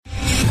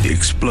The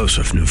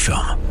explosive new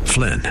film,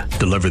 Flynn,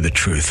 deliver the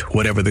truth,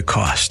 whatever the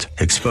cost,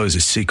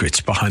 exposes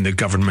secrets behind the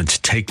government's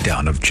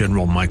takedown of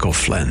General Michael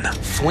Flynn.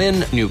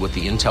 Flynn knew what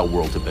the intel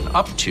world had been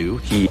up to.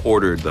 He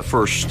ordered the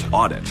first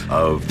audit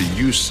of the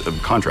use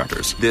of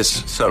contractors.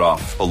 This set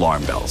off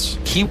alarm bells.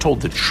 He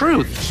told the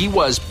truth. He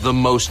was the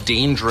most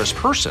dangerous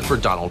person for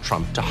Donald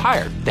Trump to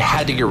hire. They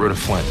had to get rid of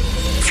Flynn.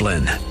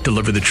 Flynn,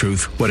 deliver the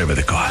truth, whatever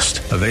the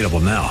cost. Available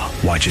now.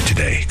 Watch it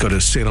today. Go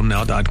to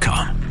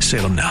salemnow.com.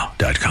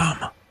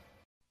 salemnow.com.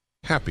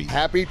 Happy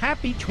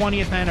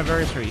 20th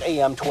anniversary.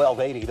 AM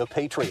 1280, The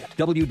Patriot.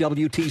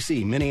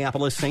 WWTC,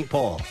 Minneapolis, St.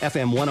 Paul.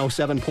 FM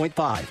 107.5.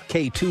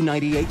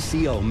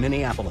 K298CO,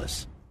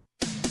 Minneapolis.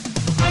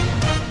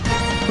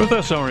 With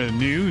SRN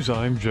News,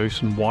 I'm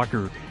Jason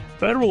Walker.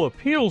 Federal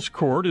appeals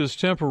court is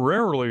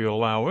temporarily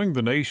allowing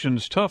the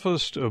nation's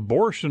toughest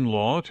abortion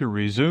law to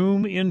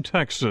resume in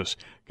Texas.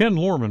 Ken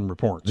Lorman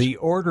reports. The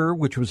order,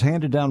 which was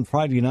handed down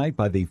Friday night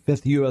by the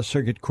 5th U.S.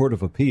 Circuit Court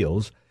of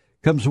Appeals,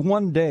 comes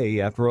one day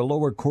after a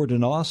lower court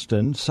in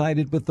Austin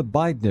sided with the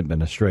Biden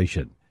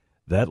administration.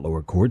 That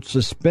lower court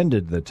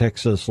suspended the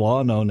Texas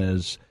law known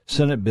as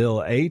Senate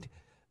Bill 8.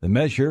 The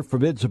measure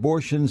forbids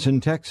abortions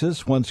in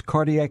Texas once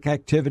cardiac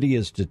activity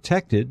is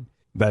detected.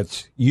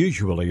 That's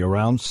usually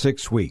around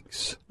 6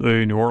 weeks.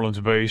 The New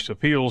Orleans-based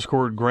appeals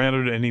court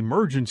granted an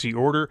emergency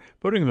order,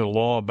 putting the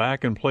law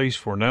back in place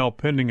for now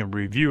pending a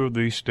review of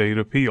the state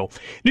appeal.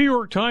 New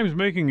York Times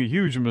making a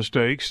huge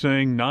mistake,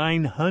 saying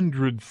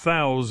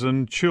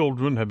 900,000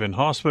 children have been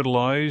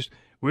hospitalized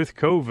with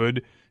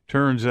COVID.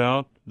 Turns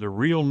out the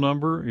real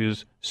number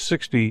is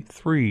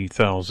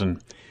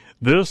 63,000.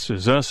 This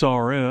is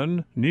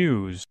SRN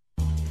News.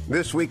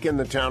 This week in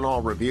the Town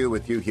Hall Review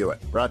with Hugh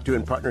Hewitt, brought to you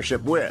in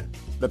partnership with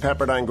the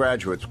Pepperdine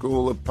Graduate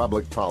School of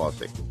Public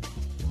Policy.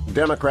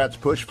 Democrats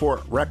push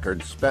for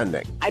record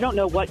spending. I don't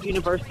know what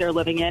universe they're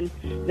living in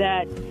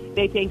that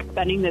they think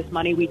spending this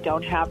money we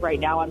don't have right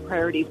now on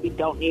priorities we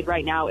don't need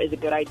right now is a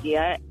good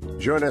idea.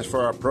 Join us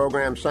for our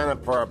program. Sign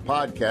up for our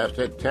podcast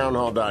at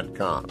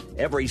townhall.com.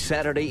 Every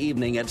Saturday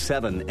evening at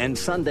 7 and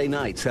Sunday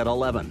nights at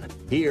 11.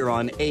 Here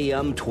on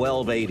AM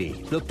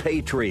 1280, The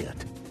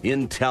Patriot.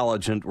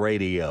 Intelligent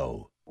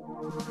radio.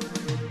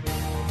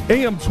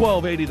 AM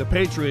 1280, The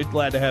Patriot.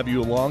 Glad to have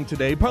you along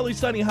today. Partly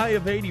sunny, high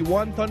of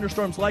 81.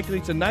 Thunderstorms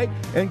likely tonight,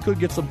 and could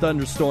get some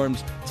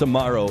thunderstorms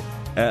tomorrow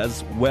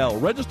as well.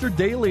 Register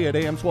daily at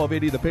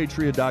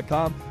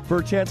am1280thepatriot.com for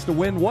a chance to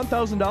win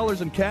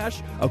 $1,000 in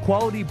cash, a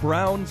quality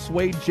brown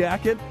suede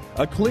jacket,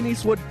 a Clint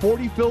Eastwood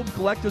 40-film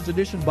collector's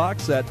edition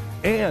box set,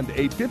 and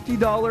a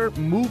 $50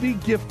 movie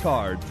gift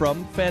card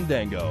from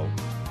Fandango.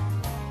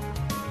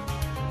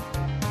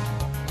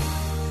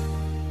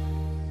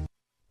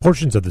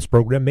 Portions of this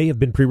program may have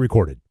been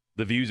pre-recorded.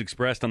 The views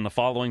expressed on the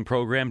following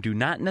program do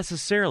not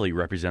necessarily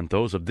represent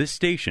those of this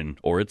station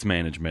or its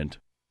management.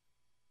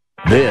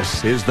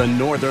 This is the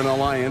Northern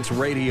Alliance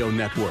Radio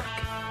Network,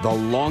 the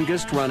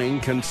longest-running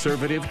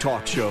conservative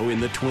talk show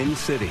in the Twin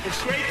Cities.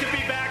 It's great to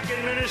be back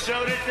in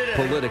Minnesota today.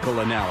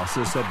 Political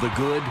analysis of the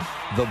good,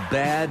 the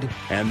bad,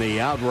 and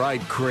the outright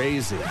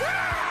crazy.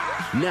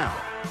 Now,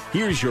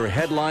 here's your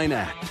headline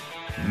act,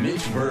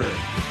 Mitch Berg.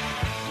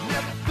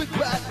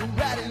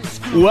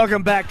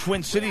 Welcome back,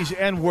 Twin Cities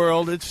and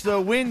world. It's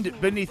the wind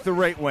beneath the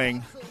right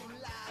wing.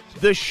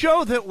 The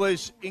show that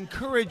was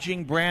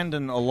encouraging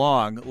Brandon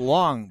along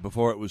long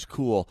before it was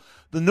cool.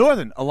 The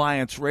Northern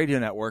Alliance Radio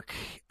Network,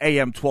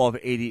 AM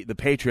 1280, The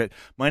Patriot.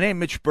 My name,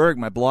 Mitch Berg.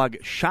 My blog,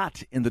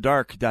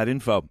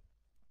 shotinthedark.info.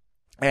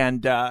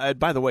 And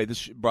by the way,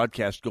 this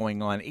broadcast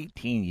going on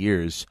 18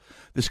 years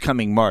this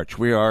coming March.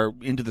 We are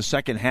into the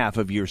second half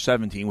of year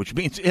 17, which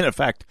means, in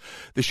effect,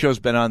 the show's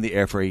been on the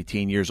air for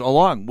 18 years,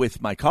 along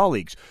with my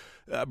colleagues.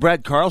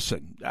 Brad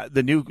Carlson,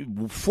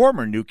 the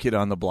former new kid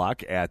on the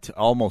block at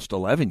almost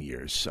 11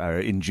 years.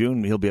 In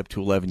June, he'll be up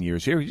to 11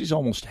 years here. He's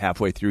almost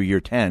halfway through year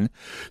 10.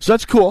 So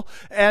that's cool.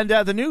 And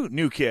the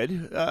new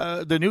kid,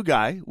 the new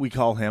guy, we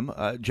call him,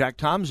 Jack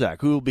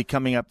Tomczak, who will be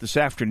coming up this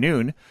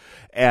afternoon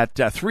at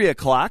 3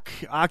 o'clock,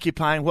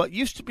 occupying what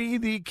used to be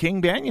the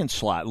King Banyan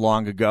slot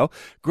long ago.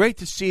 Great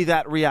to see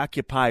that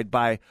reoccupied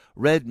by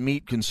Red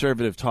Meat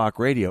Conservative Talk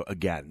Radio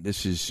again.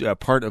 This is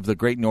part of the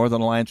great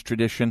Northern Alliance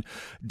tradition,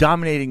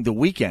 dominating the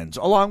weekends,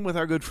 along with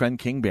our good friend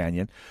King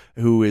Banyan,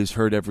 who is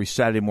heard every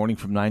Saturday morning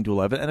from 9 to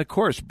 11. And, of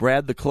course,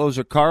 Brad the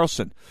Closer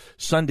Carlson,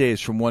 Sundays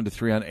from 1 to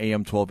 3 on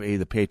AM 1280,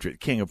 The Patriot.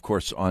 King, of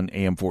course, on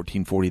AM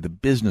 1440, The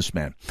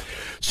Businessman.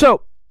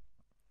 So,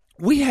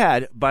 we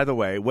had, by the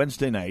way,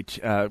 Wednesday night,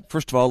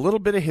 first of all, a little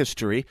bit of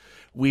history.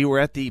 We were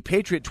at the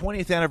Patriot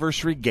 20th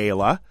Anniversary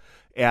Gala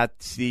down at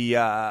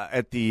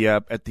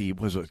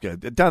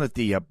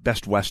the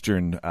Best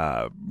Western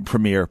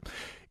premiere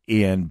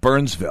in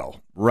Burnsville.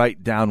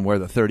 right down where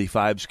the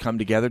 35s come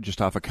together,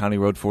 just off of County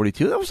Road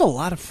 42. That was a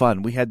lot of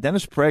fun. We had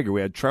Dennis Prager,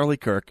 we had Charlie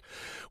Kirk,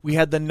 we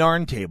had the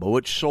Narn Table,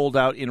 which sold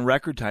out in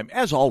record time,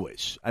 as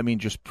always. I mean,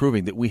 just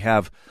proving that we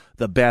have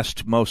the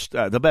best, most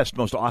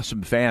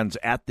awesome fans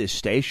at this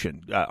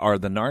station are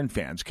the Narn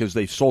fans, because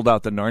they sold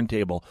out the Narn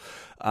Table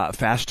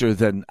faster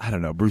than, I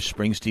don't know, Bruce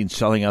Springsteen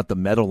selling out the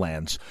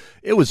Meadowlands.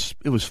 It was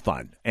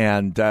fun.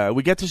 And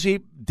we get to see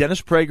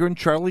Dennis Prager and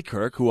Charlie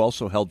Kirk, who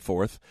also held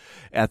forth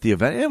at the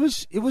event.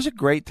 It was a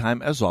great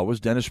time, as always.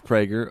 Dennis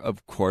Prager,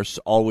 of course,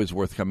 always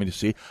worth coming to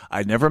see.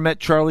 I never met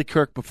Charlie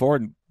Kirk before,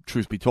 and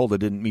truth be told, I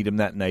didn't meet him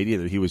that night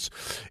either. He was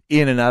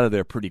in and out of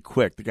there pretty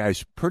quick. The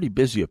guy's pretty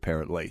busy,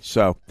 apparently,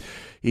 so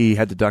he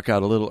had to duck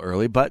out a little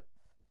early, but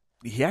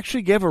he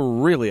actually gave a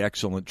really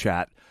excellent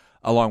chat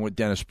along with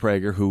Dennis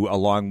Prager, who,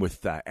 along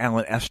with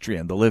Alan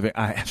Estrian,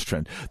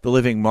 the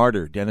living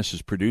martyr,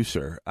 Dennis's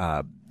producer,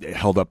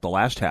 held up the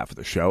last half of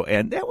the show,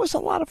 and it was a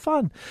lot of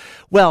fun.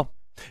 Well,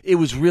 it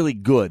was really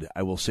good,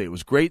 I will say. It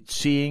was great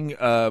seeing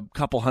a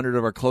couple hundred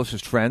of our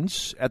closest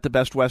friends at the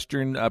Best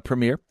Western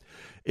premiere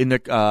in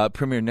the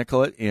Premier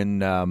Nicollet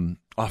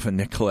off of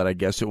Nicollet, I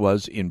guess it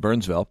was, in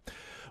Burnsville.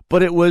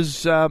 But it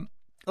was a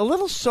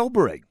little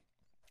sobering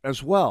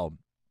as well,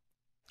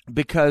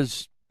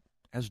 because,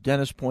 as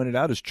Dennis pointed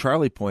out, as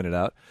Charlie pointed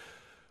out,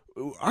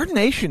 our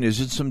nation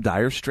is in some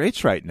dire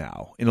straits right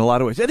now in a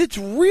lot of ways. And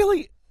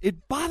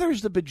it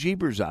bothers the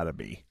bejeebers out of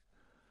me.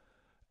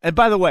 And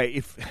by the way,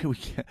 if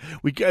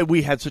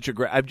we had such a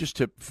great, just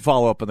to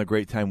follow up on the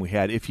great time we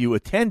had, if you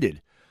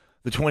attended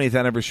the 20th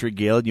anniversary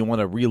gala and you want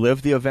to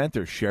relive the event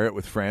or share it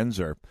with friends,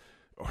 or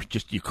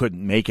just you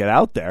couldn't make it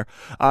out there,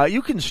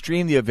 you can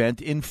stream the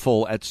event in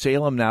full at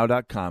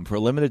salemnow.com. For a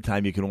limited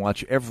time, you can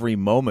watch every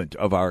moment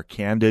of our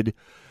candid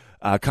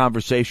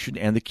conversation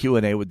and the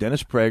Q&A with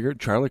Dennis Prager,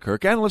 Charlie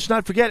Kirk, and let's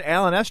not forget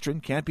Alan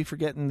Estrin. Can't be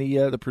forgetting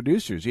the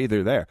producers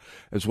either there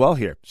as well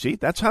here. See,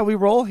 that's how we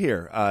roll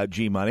here,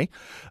 G-Money,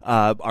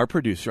 our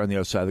producer on the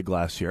other side of the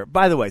glass here.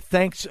 By the way,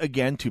 thanks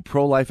again to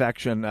Pro-Life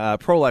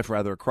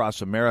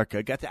across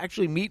America. Got to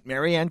actually meet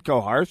Marianne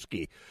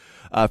Koharski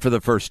for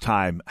the first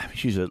time. I mean,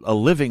 she's a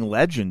living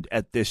legend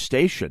at this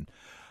station.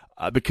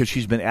 Because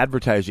she's been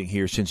advertising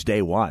here since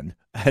day one,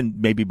 and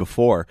maybe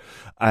before.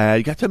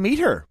 I got to meet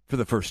her for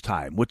the first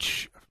time,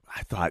 which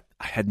I thought,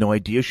 I had no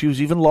idea she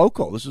was even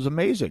local. This is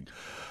amazing.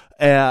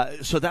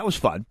 So that was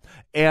fun.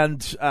 And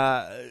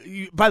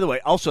by the way,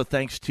 also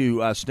thanks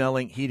to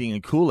Snelling Heating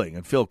and Cooling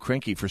and Phil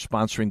Krinke for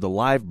sponsoring the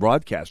live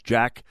broadcast.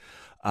 Jack,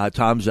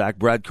 Tom, Zach,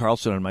 Brad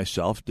Carlson, and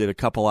myself did a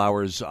couple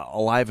hours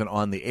live and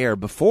on the air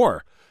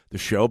before the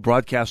show,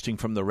 broadcasting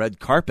from the red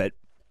carpet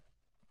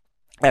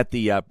at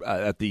the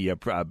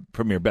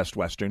Premier Best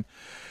Western.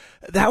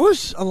 That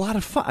was a lot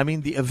of fun. I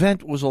mean, the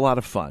event was a lot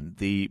of fun.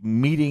 The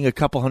meeting a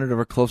couple hundred of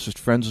our closest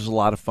friends was a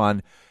lot of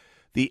fun.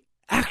 The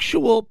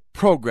actual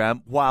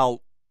program,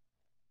 while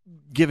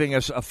giving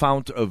us a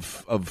fount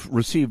of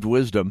received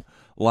wisdom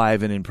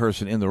live and in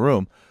person in the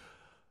room,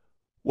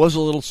 was a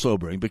little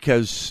sobering,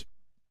 because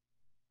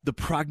the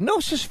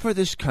prognosis for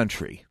this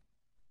country,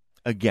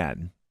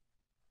 again,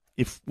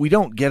 if we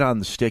don't get on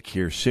the stick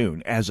here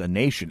soon as a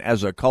nation,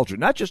 as a culture,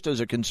 not just as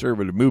a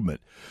conservative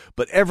movement,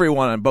 but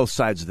everyone on both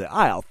sides of the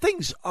aisle,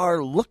 things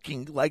are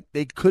looking like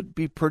they could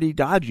be pretty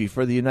dodgy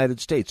for the United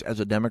States as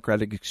a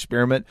democratic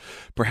experiment,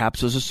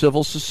 perhaps as a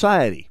civil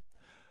society.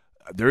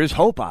 There is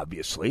hope,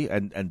 obviously,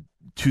 and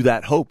to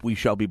that hope we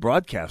shall be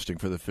broadcasting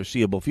for the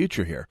foreseeable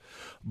future here.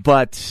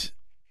 But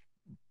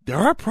there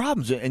are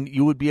problems, and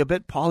you would be a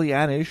bit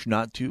Pollyannish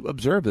not to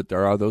observe that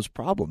there are those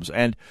problems.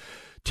 And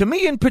to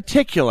me in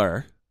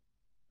particular,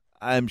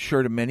 I'm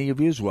sure to many of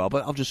you as well,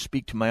 but I'll just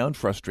speak to my own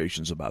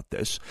frustrations about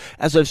this.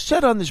 As I've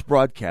said on this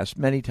broadcast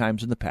many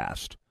times in the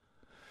past,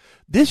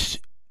 this,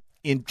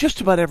 in just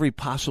about every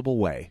possible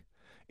way,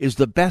 is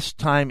the best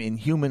time in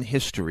human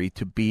history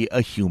to be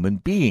a human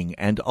being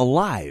and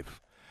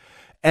alive.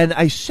 And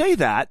I say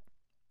that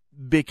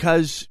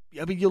because,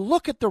 I mean, you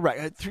look at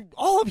through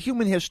all of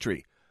human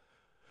history.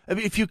 I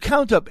mean, if you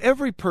count up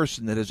every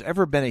person that has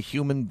ever been a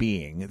human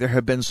being, there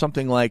have been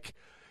something like,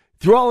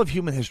 through all of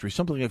human history,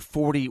 something like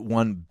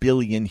 41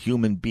 billion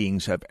human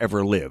beings have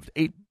ever lived.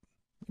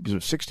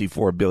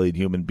 64 billion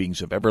human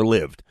beings have ever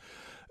lived.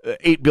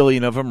 8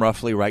 billion of them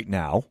roughly right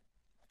now.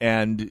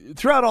 And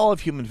throughout all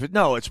of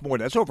it's more.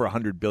 That's over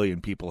 100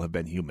 billion people have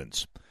been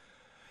humans.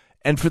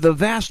 And for the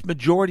vast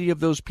majority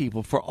of those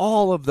people, for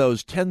all of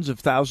those tens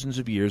of thousands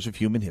of years of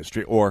human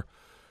history, or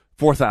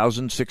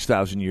 4,000,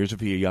 6,000 years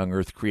of a young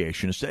Earth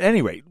creationist, at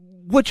any rate,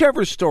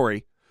 whichever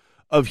story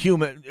of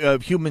human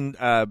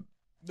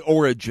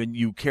origin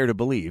you care to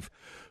believe,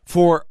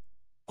 for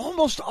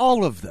almost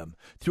all of them,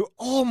 through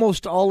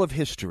almost all of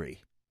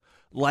history,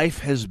 life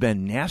has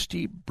been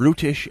nasty,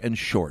 brutish, and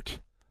short.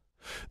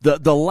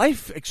 The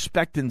life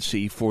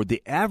expectancy for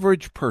the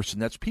average person,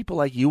 that's people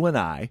like you and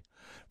I,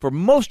 for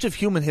most of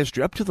human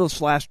history, up to this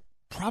last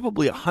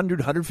probably 100,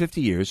 150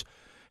 years,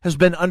 has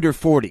been under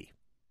 40.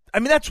 I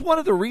mean, that's one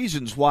of the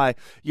reasons why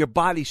your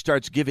body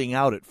starts giving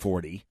out at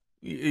 40.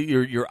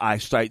 your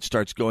eyesight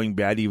starts going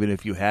bad, even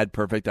if you had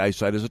perfect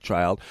eyesight as a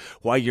child,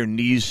 why your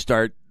knees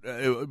start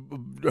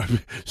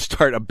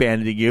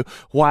abandoning you,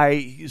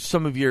 why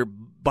some of your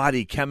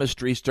body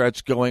chemistry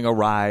starts going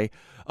awry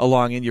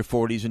along in your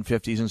 40s and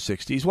 50s and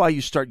 60s, why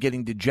you start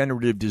getting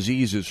degenerative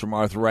diseases from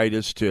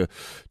arthritis to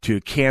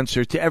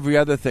cancer to every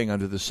other thing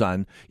under the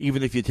sun,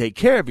 even if you take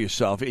care of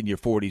yourself in your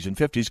 40s and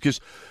 50s,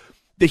 because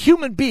the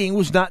human being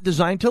was not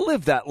designed to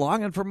live that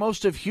long, and for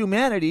most of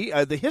humanity,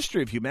 the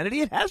history of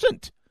humanity, it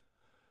hasn't.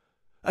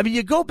 I mean,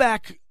 you go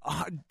back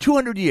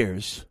 200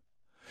 years,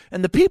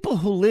 and the people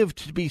who lived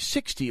to be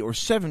 60 or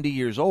 70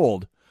 years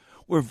old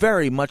were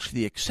very much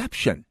the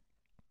exception.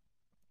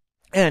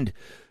 And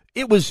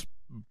it was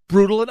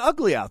brutal and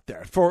ugly out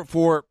there.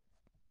 For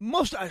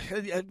most,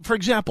 for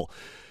example,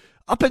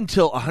 up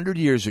until 100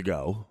 years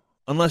ago,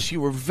 unless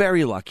you were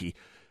very lucky,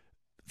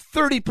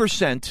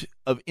 30%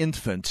 of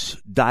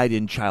infants died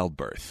in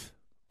childbirth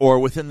or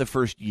within the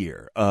first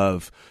year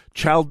of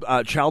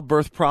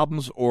childbirth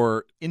problems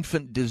or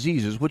infant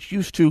diseases, which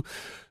used to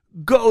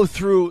go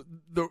through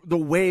the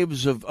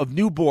waves of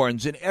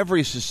newborns in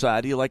every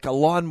society like a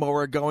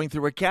lawnmower going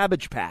through a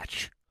cabbage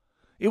patch.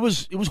 It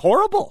was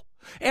horrible.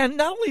 And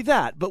not only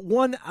that, but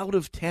 1 out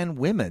of 10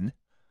 women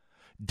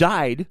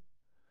died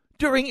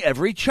during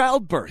every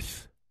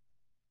childbirth.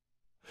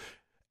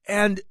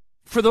 And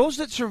for those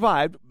that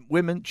survived,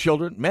 women,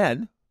 children,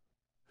 men,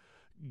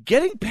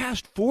 getting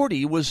past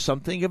 40 was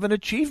something of an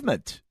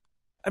achievement.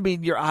 I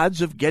mean, your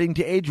odds of getting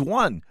to age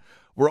 1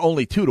 were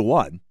only 2 to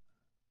 1.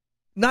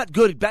 Not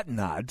good betting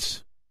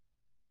odds.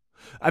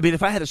 I mean,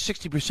 if I had a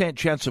 60%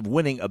 chance of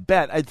winning a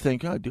bet, I'd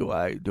think, oh, do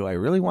I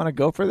really want to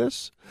go for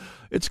this?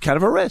 It's kind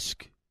of a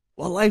risk.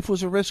 Well, life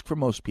was a risk for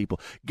most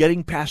people.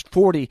 Getting past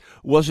 40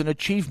 was an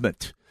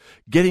achievement.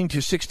 Getting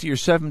to 60 or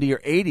 70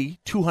 or 80,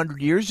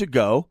 200 years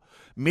ago,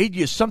 made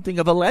you something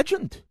of a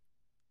legend.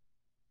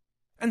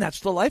 And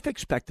that's the life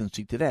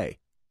expectancy today.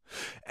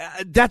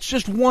 That's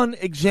just one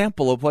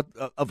example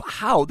of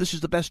how this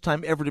is the best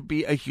time ever to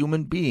be a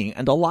human being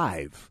and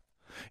alive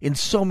in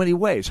so many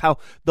ways. How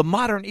the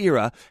modern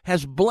era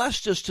has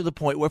blessed us to the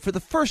point where for the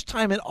first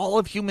time in all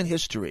of human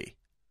history,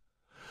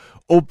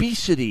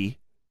 obesity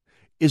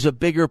is a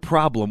bigger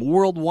problem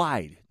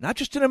worldwide, not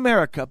just in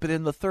America, but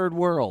in the third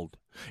world.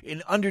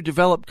 In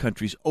underdeveloped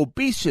countries,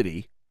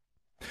 obesity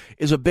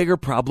is a bigger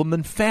problem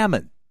than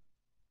famine.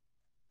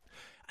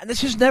 And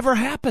this has never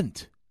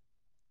happened.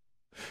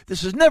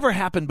 This has never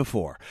happened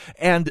before.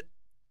 And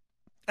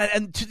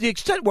to the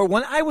extent where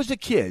when I was a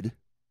kid,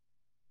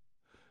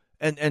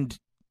 and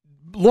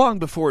long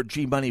before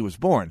G Money was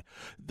born,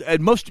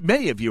 and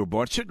many of you were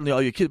born, certainly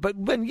all your kids, but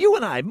when you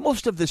and I,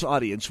 most of this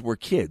audience were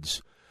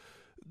kids,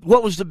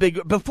 what was the big,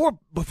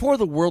 before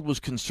the world was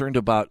concerned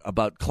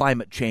about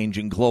climate change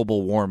and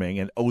global warming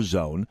and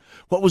ozone,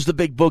 what was the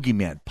big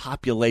boogeyman?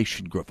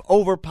 Population growth,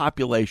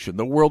 overpopulation.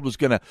 The world was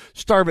going to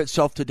starve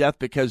itself to death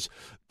because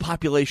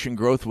population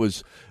growth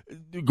was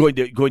going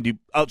to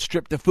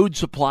outstrip the food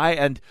supply.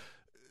 And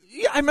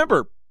yeah, I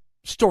remember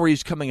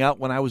stories coming out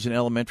when I was in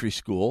elementary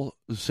school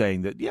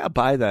saying that,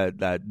 by the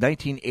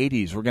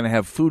 1980s, we're going to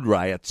have food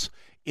riots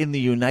in the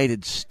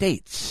United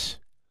States.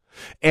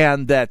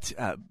 And that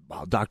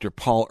Dr.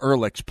 Paul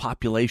Ehrlich's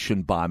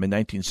population bomb in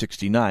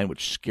 1969,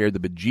 which scared the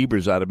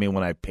bejeebers out of me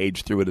when I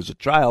paged through it as a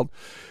child,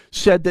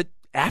 said that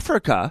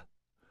Africa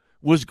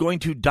was going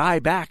to die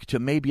back to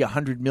maybe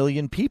 100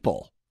 million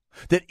people.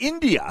 That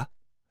India,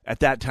 at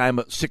that time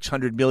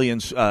 600 million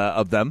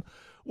of them,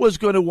 was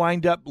going to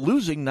wind up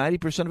losing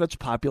 90% of its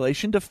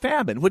population to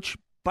famine, which,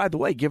 by the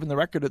way, given the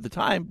record at the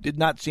time, did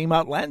not seem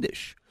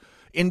outlandish.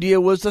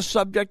 India was the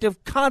subject of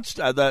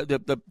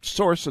the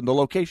source and the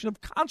location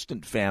of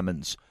constant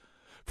famines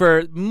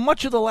for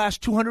much of the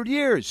last 200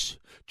 years.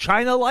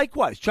 China,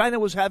 likewise. China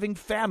was having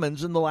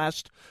famines in the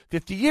last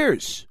 50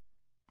 years.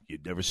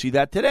 You'd never see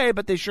that today,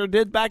 but they sure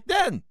did back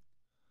then.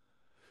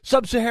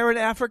 Sub-Saharan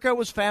Africa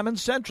was famine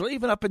central,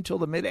 even up until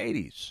the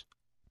mid-'80s.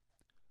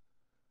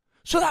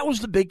 So that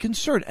was the big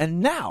concern. And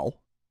now,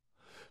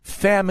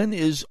 famine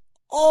is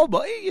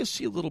almost, you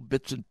see little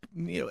bits and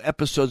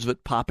episodes of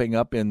it popping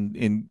up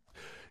in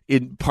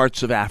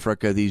parts of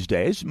Africa these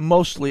days,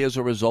 mostly as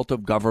a result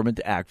of government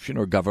action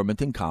or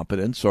government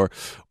incompetence or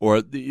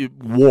the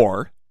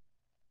war,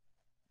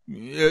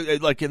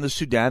 like in the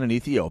Sudan and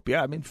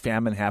Ethiopia. I mean,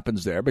 famine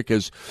happens there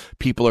because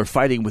people are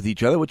fighting with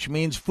each other, which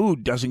means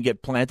food doesn't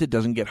get planted,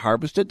 doesn't get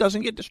harvested,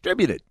 doesn't get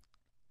distributed.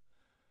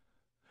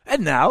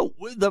 And now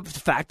the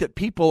fact that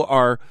people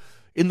are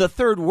in the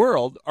third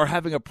world are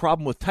having a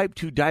problem with type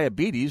 2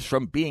 diabetes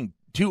from being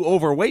too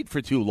overweight for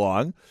too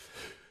long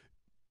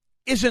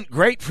isn't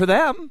great for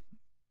them,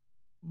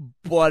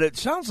 but it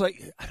sounds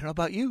like, I don't know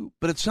about you,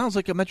 but it sounds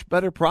like a much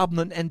better problem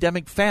than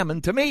endemic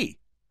famine to me.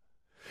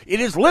 It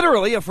is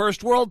literally a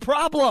first world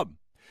problem.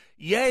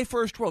 Yay,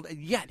 first world. And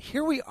yet,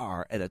 here we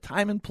are at a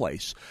time and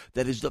place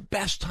that is the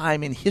best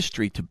time in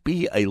history to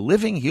be a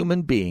living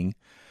human being.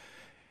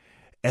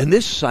 And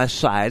this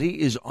society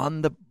is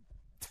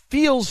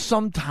feels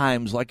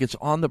sometimes like it's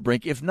on the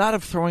brink, if not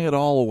of throwing it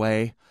all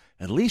away,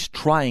 at least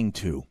trying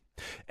to.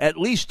 at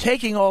least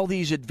taking all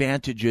these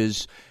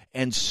advantages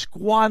and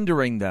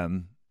squandering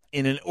them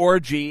in an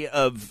orgy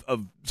of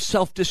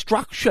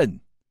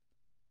self-destruction.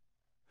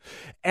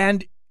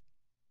 And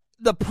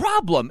the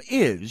problem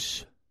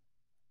is,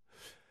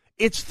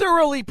 it's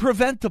thoroughly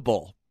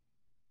preventable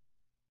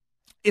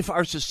if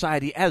our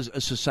society, as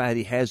a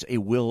society, has a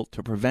will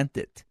to prevent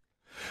it.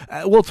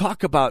 We'll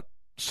talk about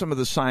some of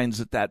the signs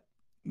that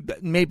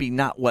maybe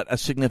not what a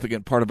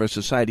significant part of our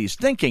society is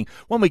thinking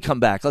when we come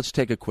back. Let's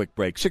take a quick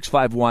break.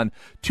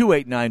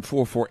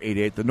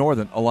 651-289-4488, the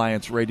Northern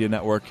Alliance Radio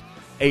Network,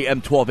 AM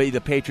 1280,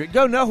 The Patriot.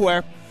 Go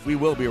nowhere. We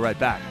will be right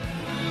back.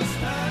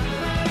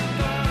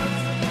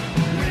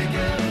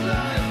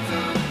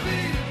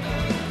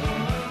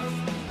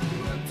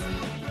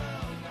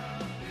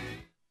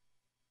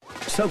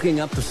 Soaking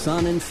up the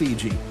sun in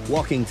Fiji,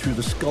 walking through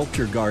the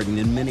sculpture garden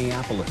in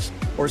Minneapolis,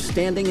 or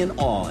standing in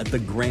awe at the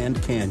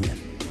Grand Canyon.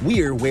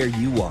 We're where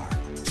you are.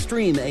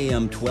 Stream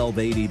AM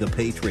 1280 The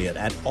Patriot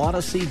at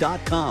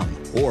Odyssey.com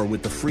or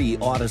with the free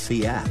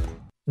Odyssey app.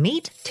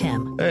 Meet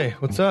Tim. Hey,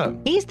 what's up?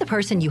 He's the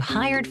person you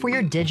hired for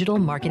your digital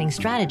marketing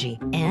strategy.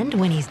 And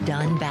when he's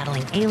done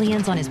battling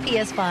aliens on his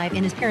PS5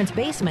 in his parents'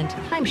 basement,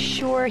 I'm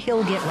sure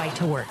he'll get right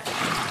to work.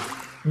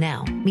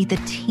 Now, meet the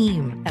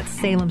team at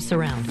Salem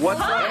Surround.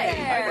 What's up?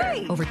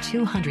 Over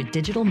 200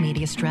 digital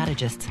media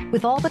strategists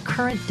with all the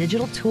current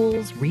digital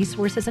tools,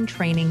 resources, and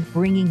training,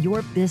 bringing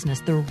your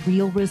business the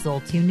real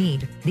results you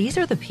need. These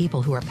are the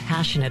people who are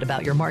passionate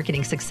about your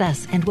marketing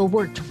success and will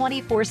work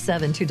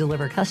 24/7 to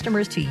deliver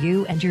customers to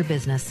you and your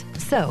business.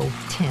 So,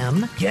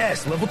 Tim.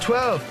 Yes, level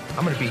 12.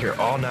 I'm going to be here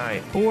all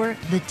night. Or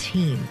the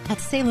team at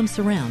Salem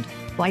Surround.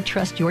 Why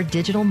trust your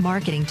digital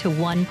marketing to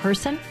one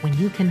person when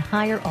you can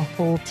hire a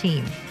whole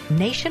team?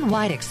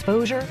 Nationwide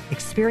exposure,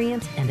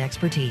 experience, and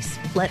expertise.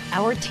 Let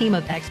our team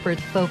of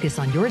experts focus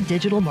on your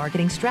digital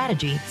marketing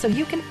strategy so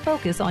you can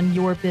focus on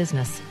your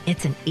business.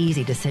 It's an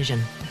easy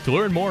decision. To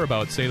learn more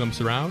about Salem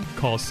Surround,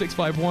 call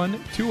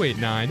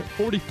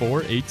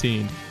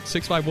 651-289-4418.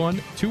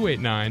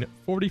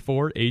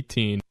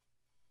 651-289-4418.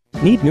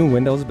 Need new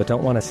windows but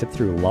don't want to sit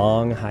through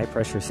long,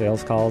 high-pressure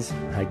sales calls?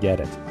 I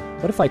get it.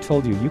 What if I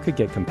told you you could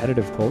get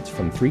competitive quotes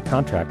from 3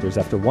 contractors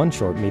after one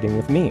short meeting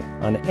with me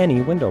on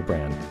any window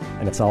brand?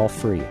 And it's all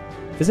free.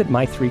 Visit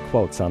My 3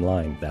 Quotes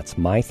online. That's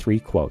My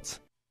 3 Quotes.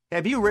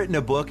 Have you written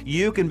a book?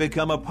 You can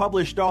become a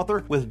published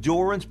author with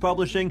Dorrance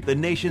Publishing, the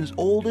nation's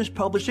oldest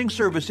publishing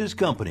services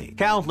company.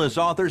 Countless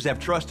authors have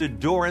trusted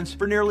Dorrance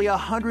for nearly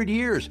 100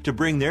 years to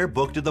bring their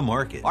book to the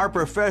market. Our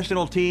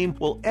professional team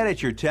will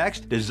edit your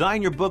text,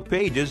 design your book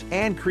pages,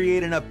 and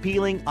create an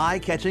appealing,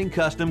 eye-catching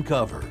custom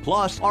cover.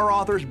 Plus, our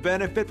authors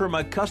benefit from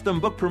a custom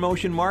book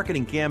promotion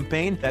marketing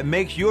campaign that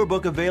makes your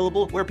book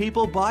available where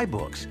people buy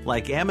books,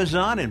 like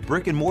Amazon and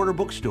brick-and-mortar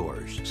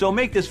bookstores. So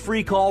make this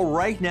free call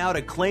right now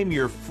to claim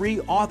your free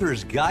Author's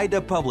Guide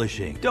to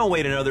Publishing. Don't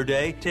wait another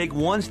day. Take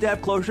one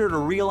step closer to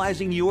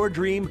realizing your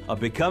dream of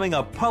becoming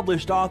a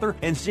published author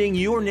and seeing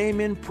your name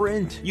in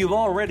print. You've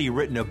already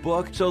written a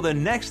book, so the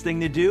next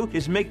thing to do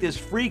is make this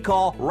free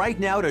call right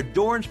now to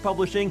Dorrance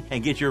Publishing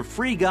and get your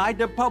free guide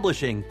to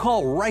publishing.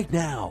 Call right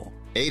now.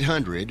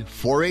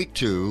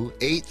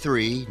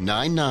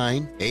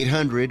 800-482-8399.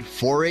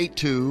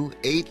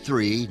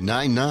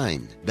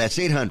 800-482-8399. That's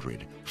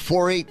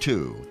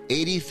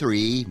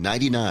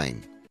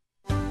 800-482-8399.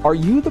 Are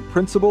you the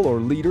principal or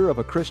leader of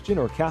a Christian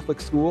or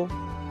Catholic school?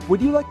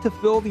 Would you like to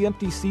fill the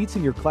empty seats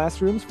in your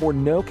classrooms for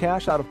no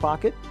cash out of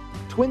pocket?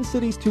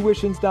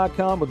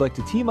 TwinCitiesTuitions.com would like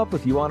to team up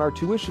with you on our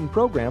tuition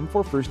program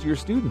for first-year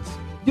students.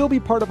 You'll be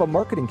part of a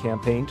marketing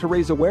campaign to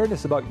raise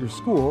awareness about your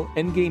school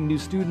and gain new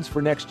students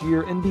for next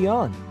year and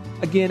beyond.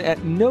 Again,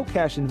 at no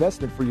cash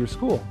investment for your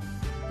school.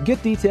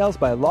 Get details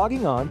by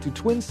logging on to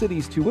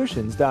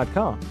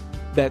TwinCitiesTuitions.com.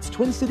 That's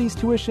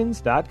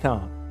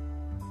TwinCitiesTuitions.com.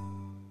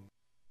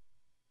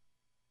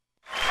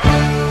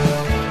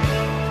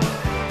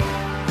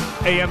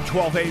 AM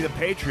 1280 The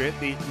Patriot,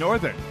 the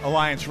Northern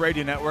Alliance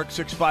Radio Network,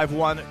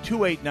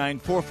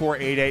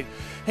 651-289-4488.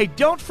 Hey,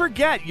 don't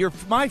forget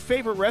My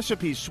Favorite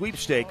Recipes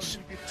sweepstakes.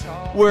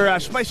 We're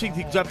spicing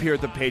things up here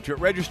at The Patriot.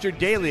 Register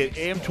daily at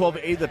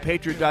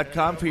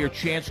am1280thepatriot.com for your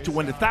chance to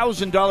win a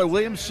 $1,000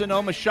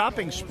 Williams-Sonoma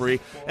shopping spree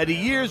and a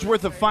year's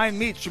worth of fine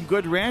meats from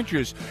Good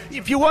Ranchers.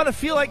 If you want to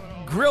feel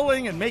like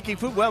grilling and making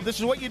food, well, this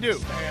is what you do.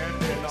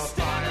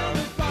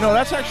 No,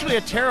 that's actually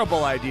a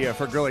terrible idea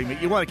for grilling meat.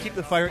 You want to keep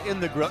the fire in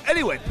the grill.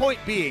 Anyway, point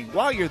being,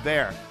 while you're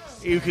there,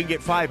 you can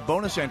get 5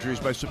 bonus entries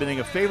by submitting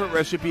a favorite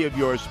recipe of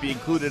yours to be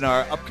included in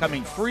our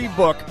upcoming free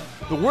book,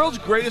 The World's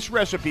Greatest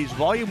Recipes,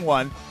 Volume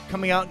 1,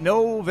 coming out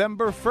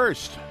November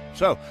 1st.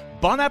 So,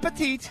 bon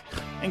appetit,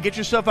 and get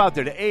yourself out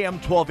there to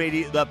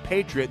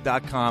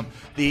am1280thepatriot.com.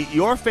 The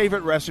Your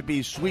Favorite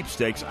Recipes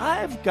sweepstakes.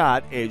 I've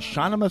got a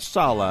Shana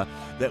Masala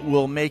that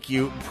will make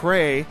you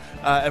pray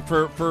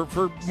for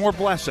more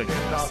blessing.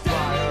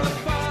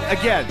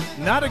 Again,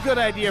 not a good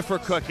idea for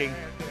cooking.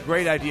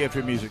 Great idea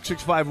for music.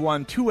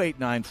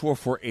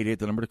 651-289-4488,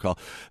 the number to call.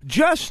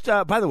 Just,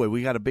 by the way,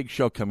 we got a big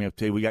show coming up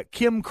today. We got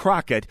Kim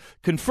Crockett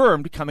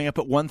confirmed coming up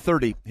at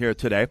 1:30 here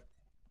today.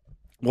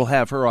 We'll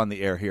have her on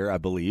the air here, I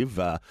believe.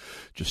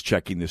 Just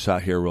checking this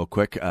out here real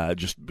quick.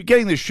 Just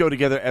getting this show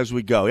together as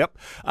we go. Yep.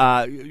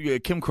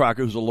 Kim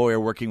Crockett, who's a lawyer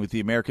working with the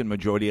American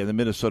Majority and the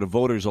Minnesota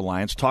Voters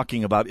Alliance,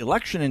 talking about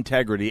election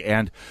integrity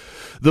and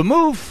the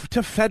move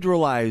to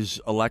federalize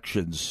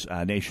elections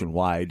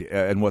nationwide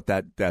and what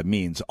that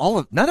means.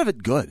 None of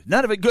it good.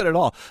 None of it good at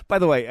all. By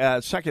the way,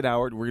 second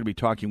hour, we're going to be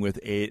talking with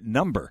a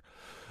number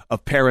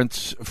of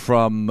parents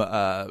from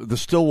the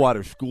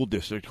Stillwater School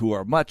District who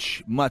are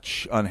much,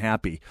 much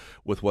unhappy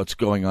with what's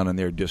going on in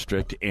their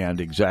district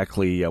and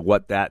exactly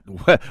what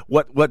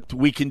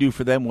we can do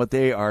for them, what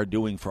they are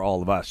doing for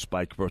all of us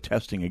by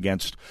protesting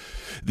against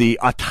the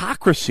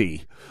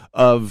autocracy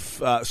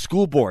of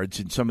school boards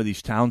in some of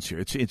these towns here.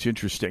 It's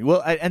interesting.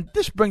 Well, and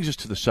this brings us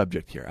to the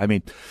subject here. I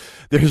mean,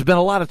 there has been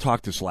a lot of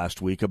talk this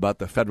last week about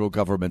the federal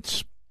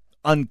government's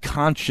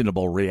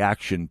unconscionable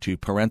reaction to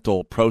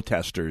parental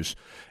protesters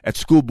at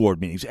school board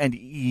meetings. And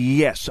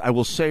yes, I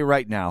will say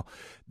right now,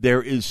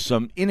 there is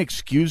some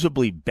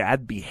inexcusably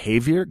bad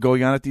behavior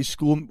going on at these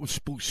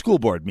school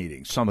board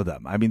meetings, some of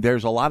them. I mean,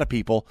 there's a lot of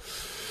people.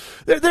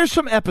 There's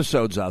some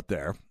episodes out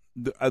there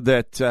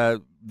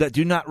that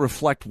do not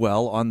reflect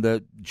well on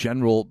the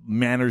general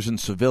manners and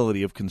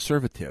civility of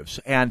conservatives.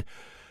 And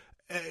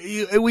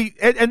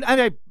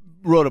I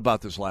wrote about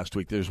this last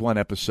week. There's one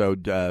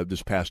episode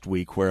this past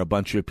week where a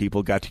bunch of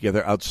people got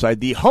together outside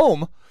the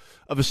home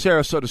of a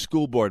Sarasota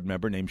school board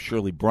member named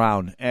Shirley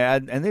Brown,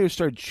 and they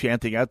started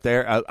chanting out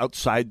there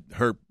outside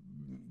her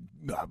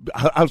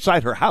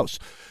house.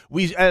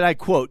 And I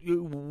quote,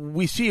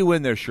 "We see you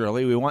in there,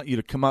 Shirley. We want you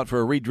to come out for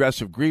a redress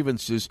of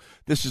grievances.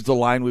 This is the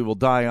line we will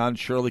die on.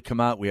 Shirley,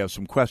 come out. We have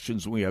some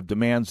questions. We have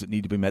demands that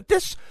need to be met."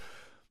 This,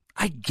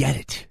 I get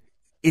it.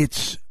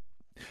 It's,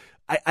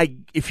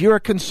 if you're a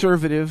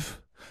conservative,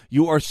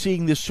 you are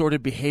seeing this sort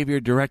of behavior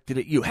directed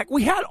at you. Heck,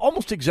 we had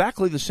almost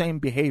exactly the same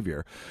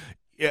behavior,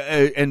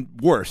 and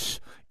worse,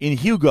 in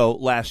Hugo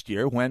last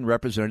year when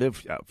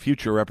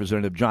future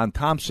Representative John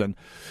Thompson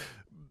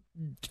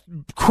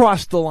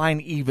crossed the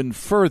line even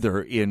further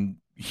in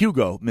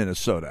Hugo,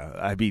 Minnesota.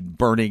 I mean,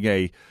 burning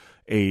a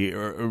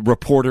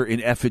reporter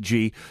in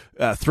effigy,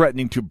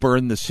 threatening to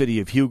burn the city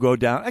of Hugo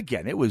down.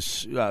 Again, it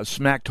was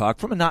smack talk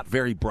from a not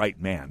very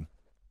bright man.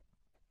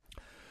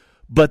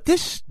 But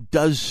this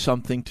does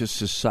something to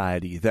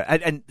society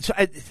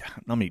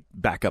let me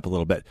back up a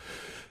little bit.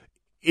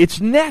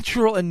 It's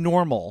natural and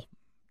normal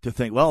to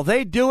think, well,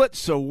 they do it,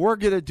 so we're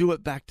going to do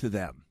it back to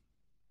them.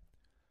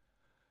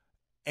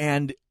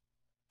 And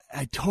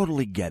I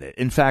totally get it.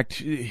 In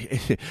fact,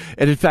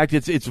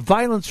 it's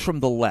violence from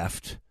the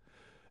left,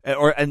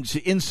 and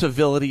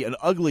incivility and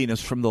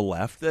ugliness from the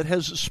left that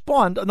has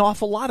spawned an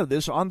awful lot of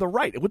this on the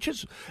right, which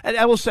is, and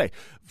I will say,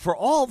 for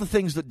all the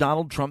things that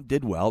Donald Trump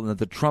did well and that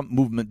the Trump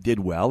movement did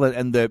well,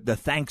 and the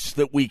thanks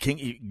that we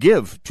can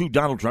give to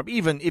Donald Trump,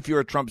 even if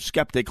you're a Trump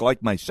skeptic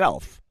like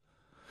myself,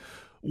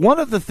 one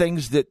of the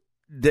things that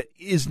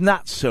is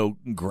not so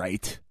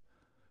great,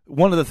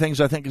 one of the things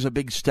I think is a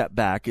big step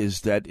back,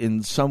 is that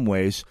in some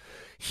ways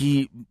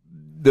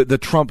the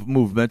Trump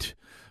movement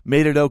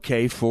made it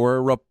okay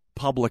for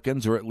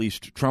Republicans, or at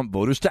least Trump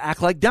voters, to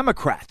act like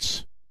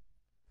Democrats.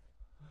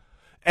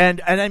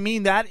 And I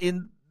mean that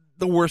in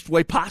the worst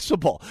way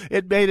possible.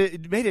 It made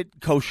it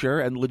kosher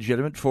and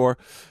legitimate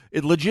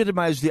it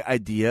legitimized the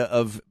idea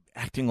of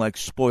acting like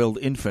spoiled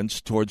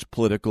infants towards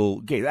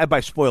political gain. And by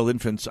spoiled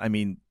infants, I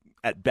mean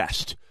at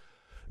best.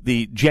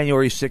 The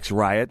January 6th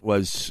riot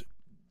was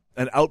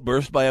an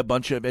outburst by a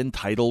bunch of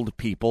entitled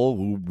people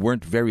who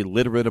weren't very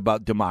literate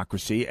about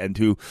democracy and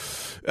who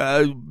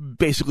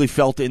basically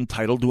felt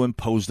entitled to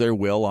impose their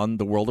will on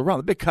the world around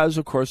them because,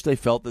 of course, they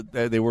felt that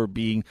they were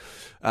being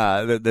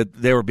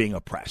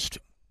oppressed.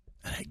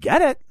 And I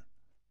get it.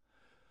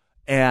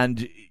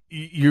 And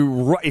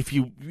if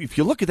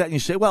you look at that and you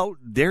say, well,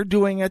 they're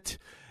doing it,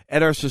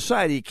 and our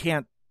society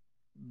can't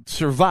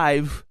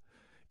survive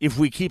if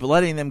we keep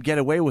letting them get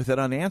away with it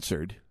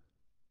unanswered,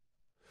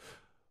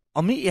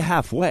 I'll meet you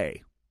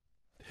halfway.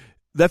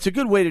 That's a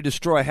good way to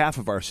destroy half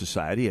of our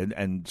society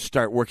and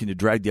start working to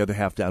drag the other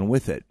half down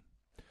with it.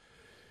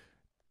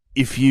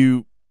 If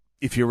your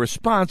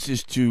response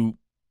is to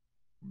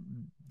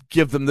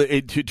give them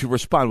to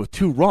respond with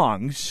two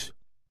wrongs,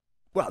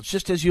 well, it's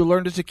just as you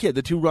learned as a kid.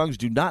 The two wrongs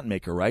do not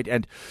make a right,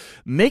 and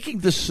making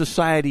the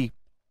society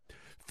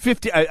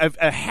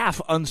a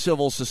half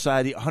uncivil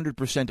society,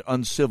 100%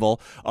 uncivil,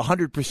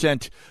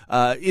 100%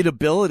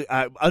 inability,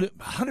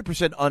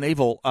 100%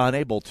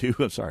 unable to.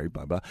 I'm sorry,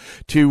 Bubba,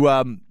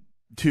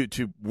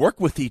 to work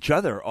with each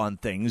other on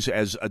things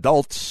as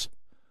adults.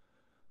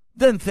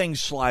 Then things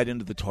slide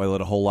into the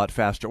toilet a whole lot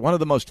faster. One of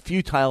the most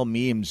futile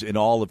memes in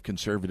all of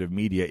conservative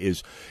media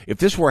is, if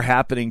this were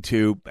happening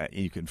to,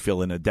 you can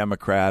fill in a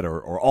Democrat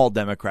or all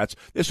Democrats,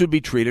 this would be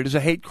treated as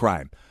a hate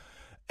crime,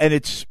 and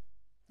it's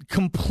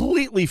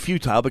completely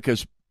futile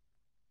because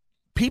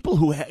people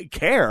who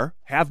care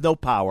have no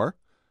power,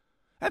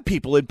 and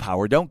people in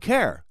power don't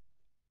care.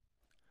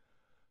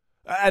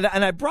 And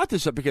I brought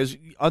this up because,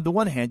 on the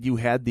one hand, you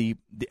had the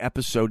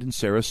episode in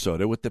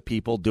Sarasota with the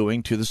people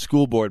doing to the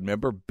school board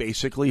member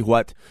basically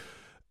what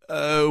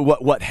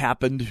what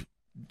happened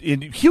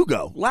in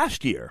Hugo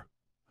last year,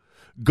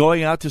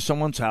 going out to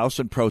someone's house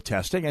and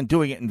protesting and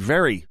doing it in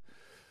very,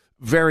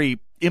 very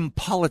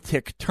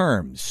impolitic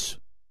terms.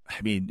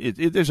 I mean,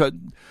 there's a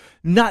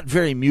not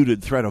very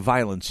muted threat of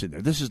violence in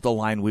there. This is the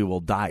line we will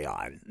die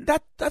on.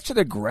 That's an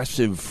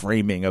aggressive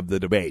framing of the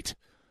debate.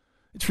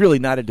 It's really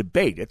not a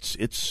debate.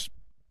 It's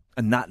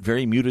a not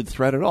very muted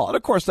threat at all. And,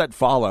 of course, that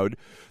followed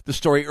the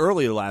story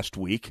earlier last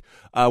week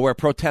where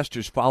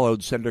protesters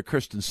followed Senator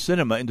Kyrsten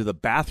Sinema into the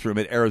bathroom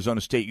at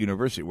Arizona State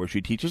University, where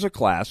she teaches a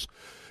class,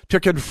 to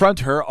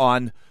confront her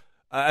on,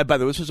 by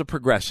the way, this is a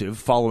progressive,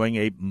 following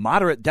a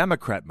moderate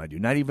Democrat, mind you,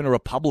 not even a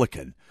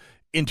Republican,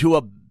 into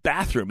a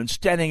bathroom and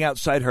standing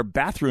outside her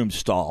bathroom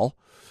stall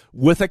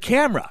with a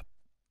camera.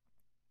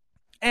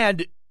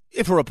 And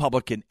if a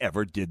Republican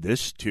ever did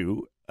this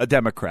to a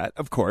Democrat,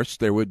 of course,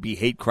 there would be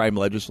hate crime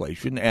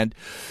legislation and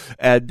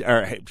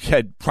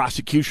had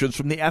prosecutions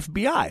from the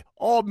FBI.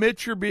 Oh,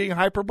 Mitch, you're being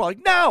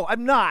hyperbolic. No,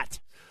 I'm not.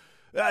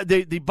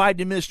 The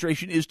Biden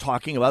administration is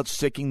talking about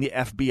sicking the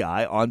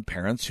FBI on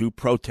parents who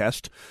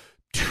protest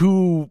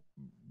too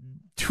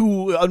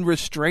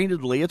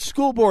unrestrainedly at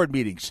school board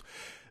meetings,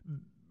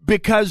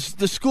 because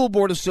the School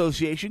Board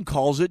Association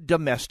calls it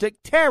domestic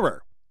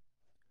terror.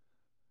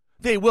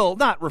 They will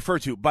not refer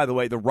to, by the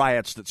way, the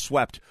riots that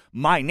swept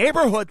my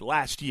neighborhood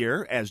last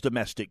year as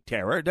domestic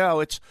terror. No,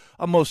 it's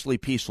a mostly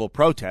peaceful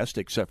protest,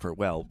 except for,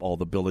 well, all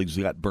the buildings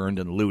got burned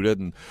and looted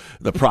and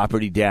the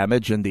property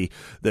damage and the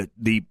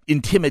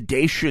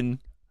intimidation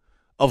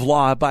of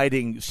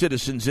law-abiding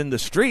citizens in the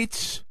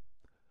streets.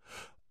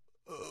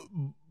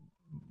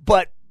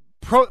 But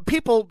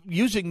people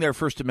using their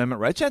First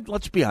Amendment rights, and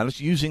let's be honest,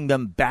 using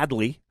them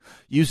badly,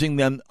 using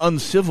them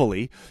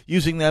uncivilly,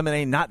 using them in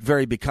a not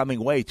very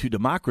becoming way to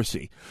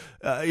democracy,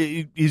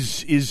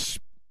 is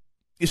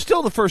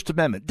still the First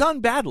Amendment, done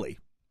badly.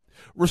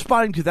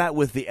 Responding to that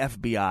with the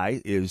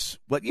FBI is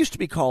what used to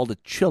be called a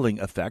chilling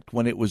effect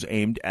when it was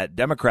aimed at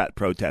Democrat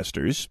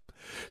protesters,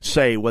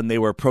 say when they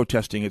were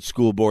protesting at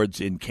school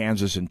boards in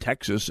Kansas and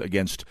Texas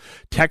against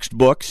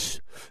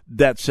textbooks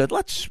that said,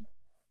 let's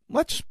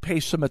pay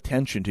some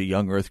attention to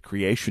young earth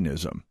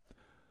creationism.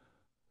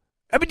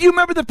 I mean, do you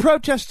remember the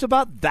protests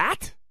about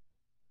that?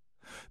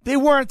 They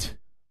weren't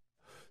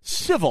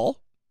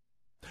civil.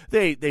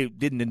 They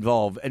didn't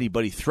involve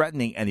anybody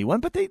threatening anyone,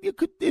 but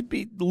it'd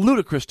be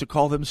ludicrous to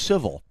call them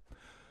civil.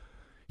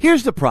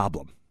 Here's the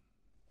problem.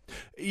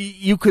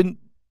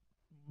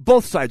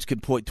 Both sides can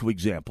point to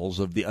examples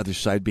of the other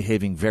side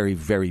behaving very,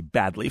 very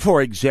badly.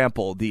 For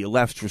example, the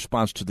left's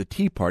response to the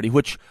Tea Party,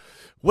 which,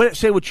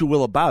 say what you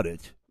will about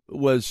it,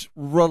 was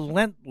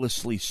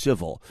relentlessly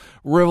civil,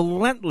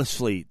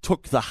 relentlessly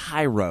took the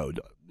high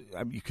road.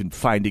 I mean, you can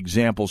find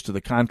examples to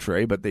the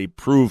contrary, but they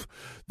prove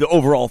the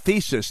overall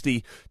thesis.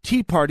 The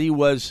Tea Party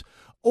was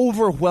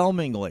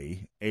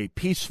overwhelmingly a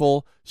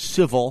peaceful,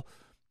 civil,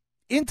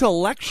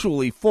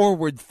 intellectually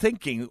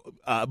forward-thinking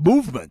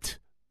movement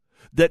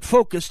that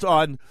focused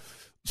on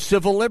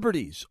civil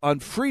liberties, on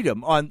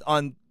freedom,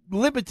 on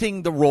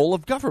limiting the role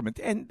of government.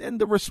 And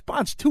the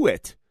response to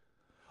it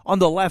on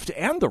the left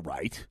and the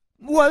right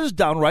was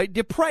downright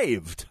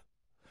depraved.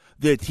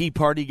 The Tea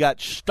Party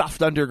got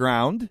stuffed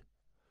underground,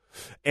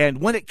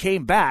 and when it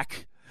came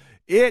back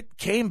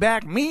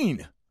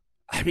mean.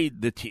 I mean,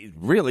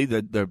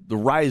 the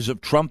rise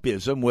of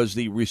Trumpism was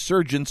the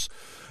resurgence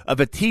of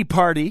a Tea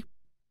Party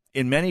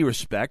in many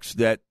respects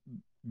that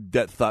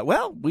thought,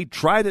 well, we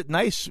tried it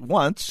nice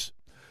once.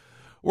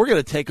 We're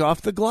going to take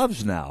off the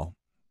gloves now.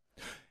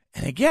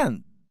 And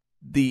again,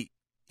 the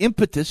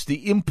impetus,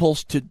 the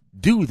impulse to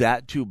do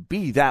that, to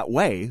be that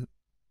way,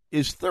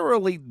 is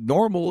thoroughly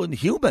normal and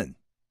human.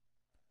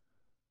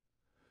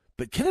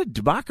 But can a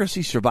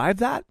democracy survive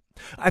that?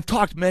 I've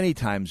talked many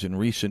times in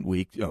recent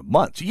weeks,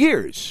 months,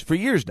 for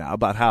years now,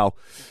 about how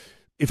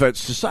if a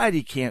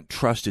society can't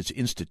trust its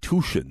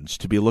institutions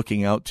to be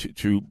looking out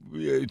to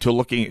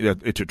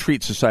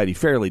treat society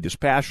fairly,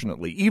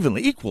 dispassionately,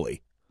 evenly,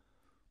 equally,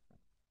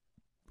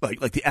 like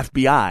the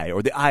FBI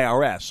or the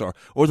IRS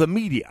or the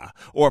media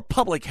or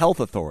public health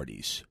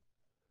authorities,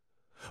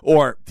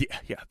 or the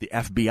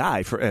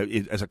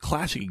FBI as a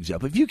classic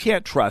example. If you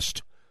can't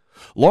trust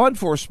law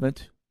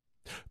enforcement,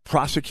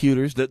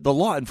 prosecutors, the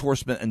law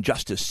enforcement and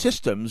justice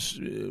systems,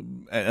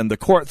 and the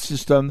court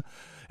system,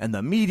 and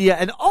the media,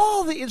 and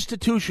all the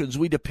institutions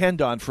we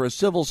depend on for a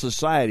civil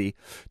society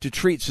to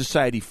treat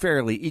society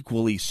fairly,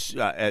 equally,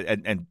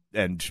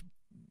 and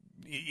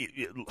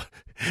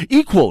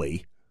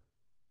equally,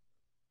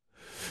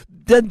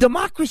 then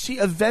democracy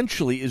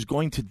eventually is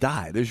going to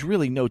die. There's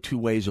really no two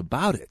ways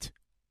about it.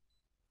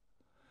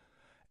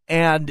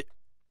 And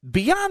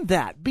beyond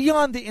that,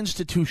 beyond the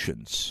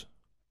institutions,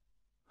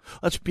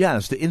 let's be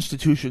honest, the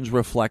institutions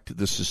reflect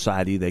the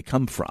society they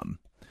come from.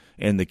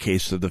 In the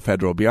case of the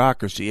federal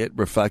bureaucracy, it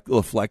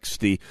reflects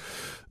the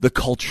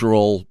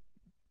cultural,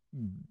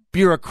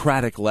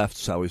 bureaucratic left,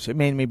 shall we say.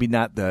 Maybe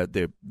not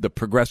the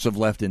progressive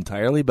left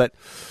entirely, but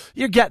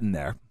you're getting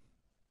there.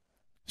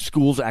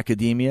 Schools,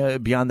 academia,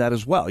 beyond that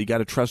as well. You got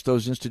to trust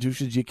those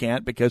institutions. You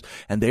can't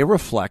and they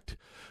reflect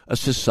a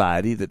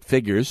society that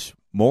figures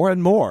more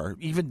and more,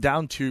 even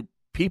down to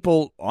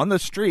people on the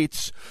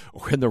streets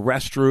or in the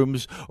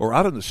restrooms or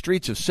out on the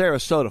streets of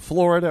Sarasota,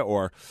 Florida,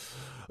 or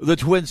the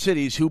Twin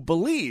Cities, who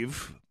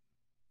believe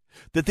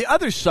that the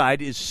other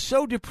side is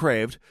so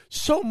depraved,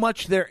 so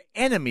much their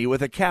enemy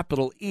with a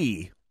capital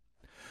E,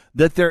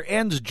 that their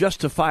ends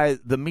justify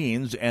the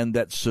means, and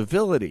that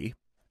civility,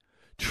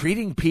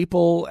 treating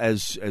people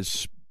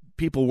as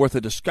people worth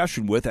a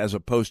discussion with as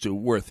opposed to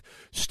worth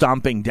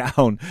stomping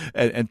down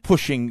and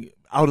pushing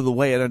out of the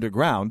way and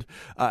underground,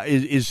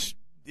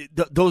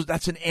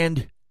 that's an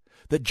end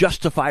that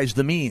justifies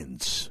the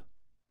means.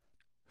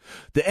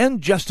 The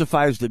end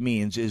justifies the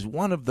means is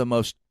one of the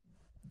most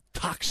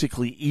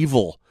toxically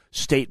evil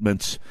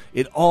statements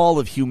in all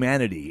of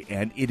humanity,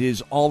 and it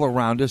is all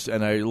around us,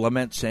 and I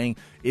lament saying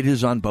it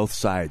is on both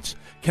sides.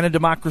 Can a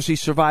democracy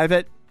survive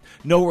it?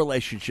 No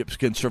relationships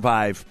can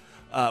survive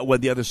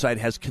when the other side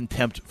has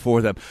contempt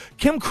for them.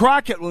 Kim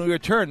Crockett, when we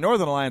return,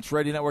 Northern Alliance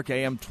Radio Network,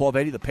 AM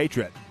 1280, The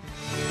Patriot.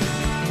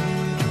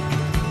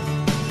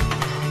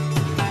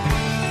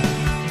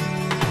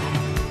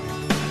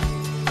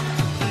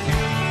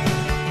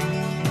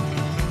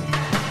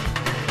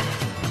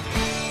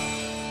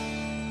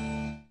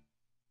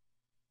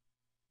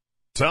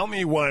 Tell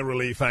me why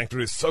Relief Factor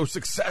is so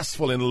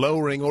successful in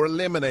lowering or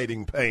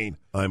eliminating pain.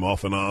 I'm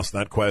often asked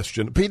that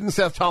question. Pete and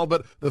Seth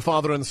Talbot, the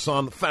father and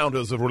son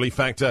founders of Relief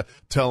Factor,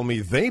 tell me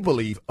they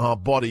believe our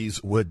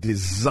bodies were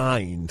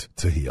designed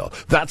to heal.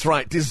 That's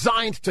right,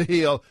 designed to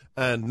heal.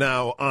 And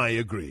now I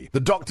agree. The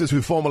doctors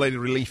who formulated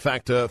Relief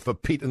Factor for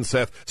Pete and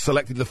Seth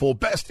selected the 4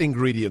 best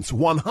ingredients,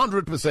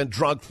 100%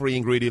 drug-free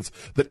ingredients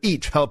that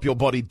each help your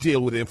body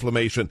deal with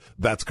inflammation.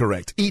 That's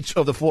correct. Each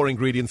of the 4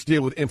 ingredients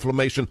deal with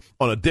inflammation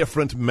on a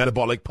different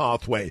metabolic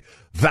pathway.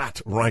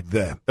 That right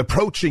there.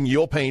 Approaching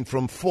your pain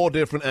from 4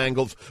 different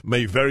angles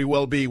may very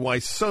well be why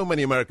so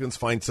many Americans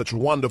find such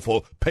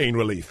wonderful pain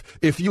relief.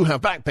 If you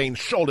have back pain,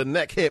 shoulder,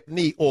 neck, hip,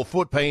 knee, or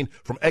foot pain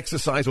from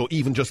exercise or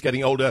even just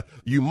getting older,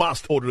 you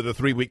must order the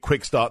 3-week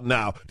Quick Start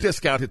now.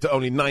 Discount it to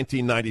only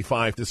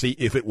 $19.95 to see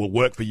if it will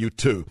work for you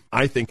too.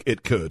 I think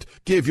it could.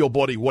 Give your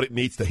body what it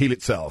needs to heal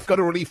itself. Go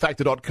to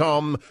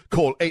ReliefFactor.com.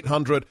 Call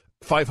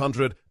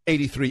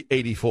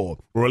 800-500-8384.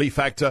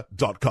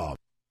 ReliefFactor.com.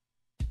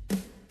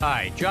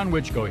 Hi, John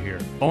Wichko here,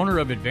 owner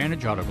of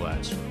Advantage Auto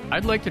Glass.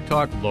 I'd like to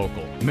talk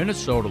local,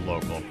 Minnesota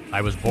local. I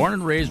was born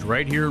and raised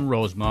right here in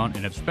Rosemount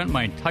and have spent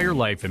my entire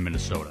life in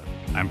Minnesota.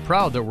 I'm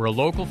proud that we're a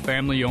local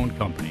family-owned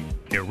company.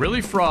 It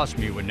really frosts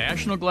me when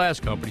national glass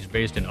companies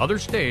based in other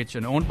states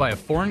and owned by a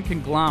foreign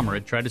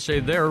conglomerate try to say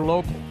they're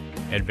local.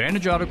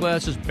 Advantage Auto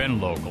Glass has been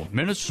local,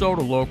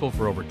 Minnesota local,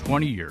 for over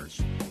 20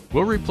 years.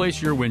 We'll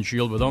replace your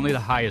windshield with only the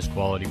highest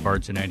quality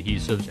parts and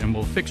adhesives, and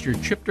we'll fix your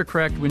chipped or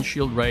cracked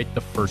windshield right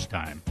the first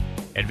time.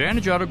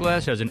 Advantage Auto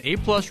Glass has an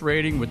A-plus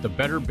rating with the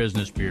Better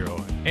Business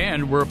Bureau,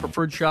 and we're a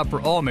preferred shop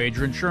for all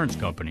major insurance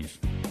companies.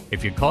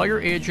 If you call your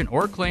agent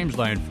or claims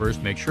line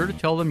first, make sure to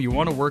tell them you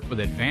want to work with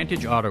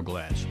Advantage Auto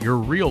Glass, your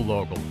real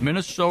local,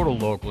 Minnesota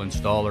local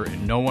installer,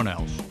 and no one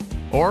else.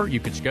 Or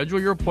you can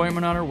schedule your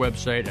appointment on our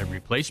website at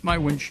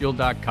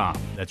replacemywindshield.com.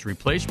 That's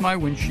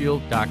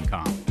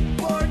replacemywindshield.com.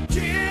 For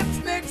chips,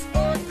 nicks,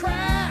 or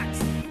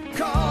cracks,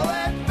 call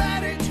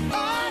Advantage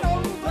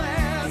Auto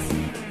Glass.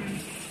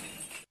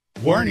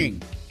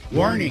 Warning,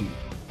 warning,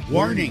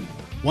 warning.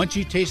 Once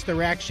you taste the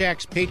Rack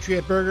Shack's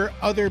Patriot Burger,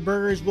 other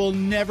burgers will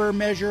never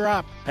measure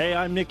up. Hey,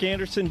 I'm Nick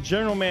Anderson,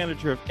 General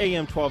Manager of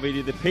AM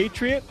 1280 The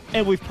Patriot,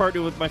 and we've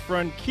partnered with my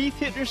friend Keith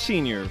Hittner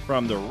Sr.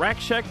 from the Rack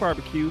Shack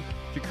Barbecue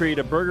to create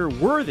a burger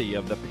worthy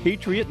of the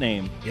Patriot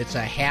name. It's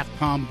a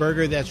half-pound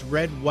burger that's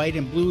red, white,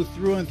 and blue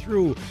through and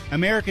through,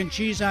 American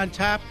cheese on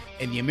top,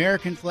 and the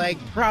American flag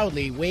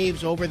proudly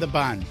waves over the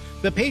bun.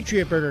 The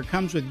Patriot Burger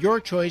comes with your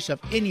choice of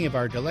any of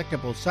our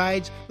delectable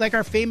sides, like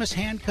our famous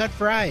hand-cut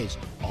fries,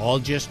 all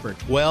just for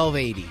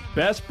 $12.80.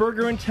 Best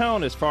burger in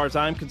town as far as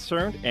I'm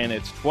concerned, and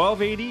it's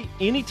 $12.80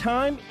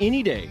 anytime,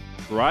 any day.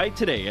 Try it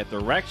today at the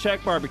Rack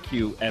Shack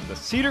Barbecue at the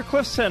Cedar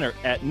Cliff Center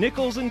at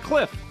Nichols and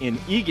Cliff in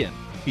Eagan.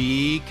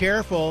 Be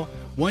careful.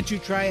 Once you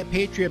try a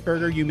Patriot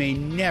Burger, you may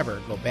never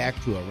go back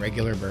to a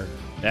regular burger.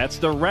 That's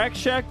the Rack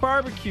Shack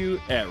Barbecue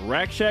at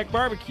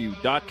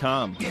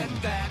RackShackBarbecue.com. Get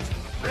that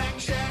Rack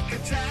Shack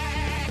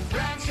attack,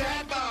 Rack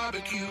Shack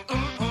Barbecue.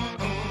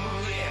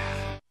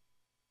 Yeah.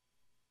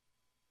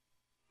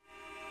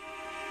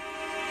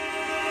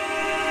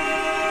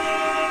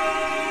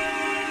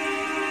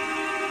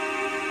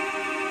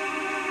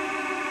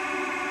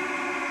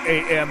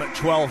 AM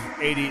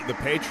 1280, The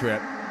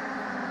Patriot.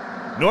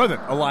 Northern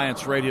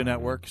Alliance Radio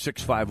Network,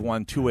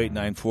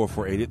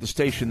 651-289-4488, the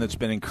station that's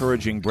been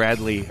encouraging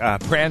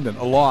Brandon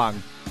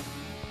along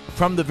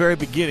from the very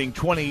beginning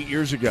 20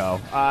 years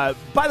ago.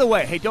 By the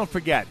way, hey, don't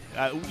forget,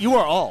 you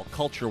are all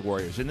culture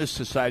warriors in this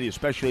society,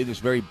 especially this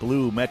very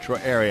blue metro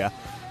area.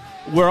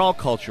 We're all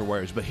culture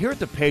warriors, but here at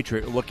the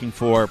Patriot, we're looking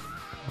for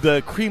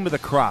the cream of the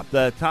crop,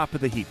 the top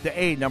of the heap, the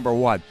A, number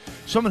one.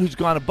 Someone who's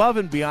gone above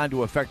and beyond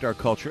to affect our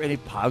culture in a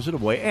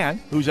positive way and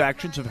whose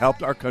actions have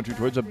helped our country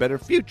towards a better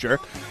future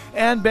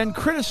and been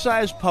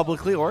criticized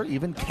publicly or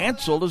even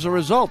canceled as a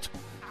result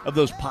of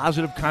those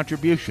positive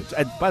contributions.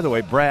 And by the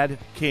way, Brad,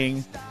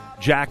 King,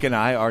 Jack, and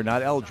I are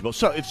not eligible.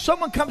 So if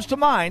someone comes to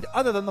mind,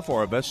 other than the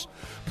four of us,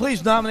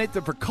 please nominate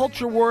them for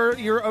Culture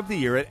Warrior of the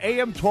Year at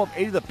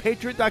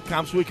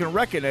am1280thepatriot.com so we can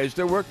recognize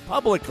their work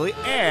publicly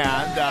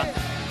and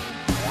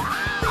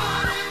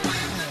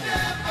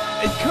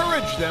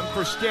encourage them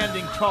for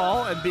standing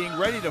tall and being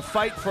ready to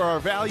fight for our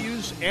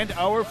values and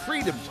our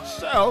freedoms.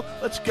 So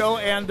let's go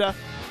and...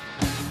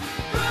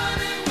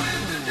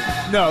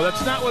 No,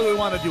 that's not what we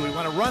want to do. We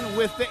want to run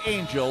with the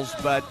angels,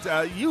 but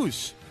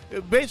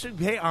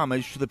basically pay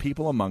homage to the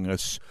people among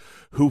us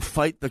who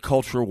fight the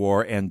culture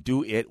war and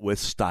do it with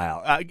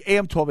style.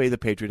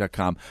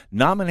 am1280thepatriot.com.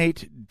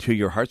 Nominate to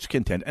your heart's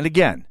content. And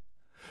again,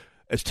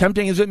 as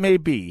tempting as it may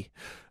be,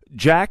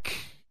 Jack,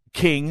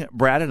 King,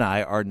 Brad, and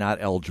I are not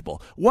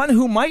eligible. One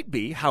who might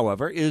be,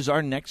 however, is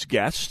our next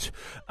guest,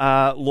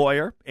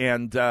 lawyer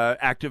and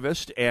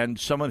activist, and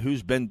someone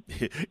who's been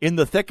in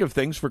the thick of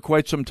things for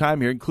quite some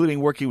time here, including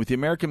working with the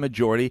American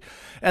Majority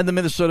and the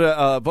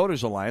Minnesota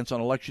Voters Alliance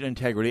on election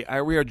integrity.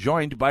 We are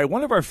joined by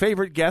one of our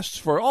favorite guests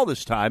for all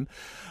this time.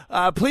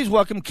 Please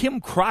welcome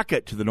Kim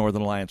Crockett to the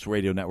Northern Alliance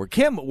Radio Network.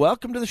 Kim,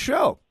 welcome to the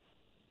show.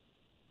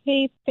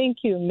 Hey, thank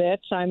you,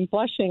 Mitch. I'm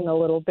blushing a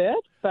little bit,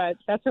 but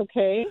that's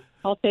okay.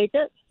 I'll take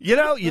it. You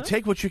know, you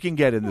take what you can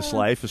get in this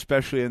life,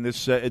 especially in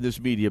this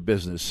media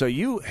business. So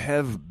you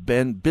have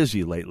been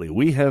busy lately.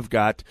 We have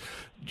got,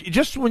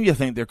 just when you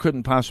think there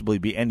couldn't possibly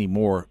be any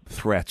more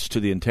threats to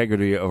the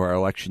integrity of our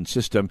election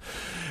system,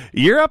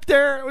 you're up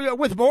there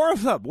with more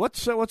of them.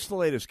 What's the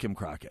latest, Kim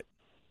Crockett?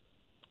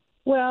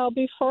 Well,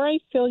 before I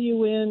fill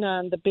you in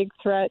on the big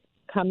threat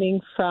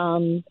coming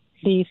from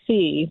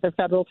D.C., the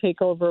federal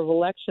takeover of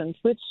elections,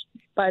 which,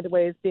 by the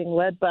way, is being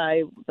led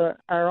by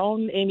our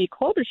own Amy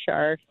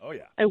Klobuchar. Oh,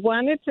 yeah. I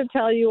wanted to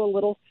tell you a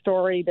little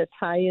story to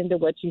tie into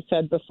what you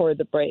said before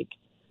the break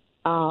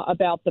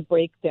about the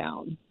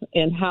breakdown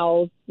and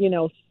how,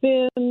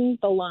 thin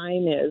the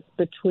line is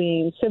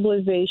between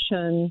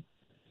civilization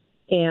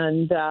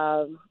and,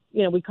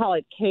 we call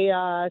it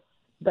chaos,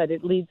 but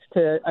it leads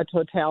to a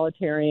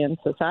totalitarian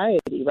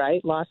society,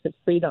 right? Loss of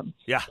freedom.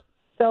 Yeah.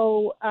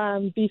 So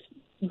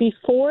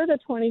before the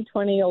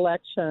 2020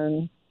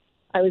 election,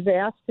 I was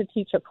asked to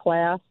teach a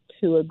class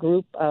to a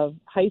group of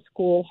high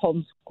school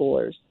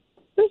homeschoolers.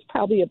 There's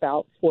probably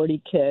about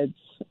 40 kids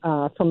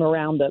from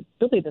around the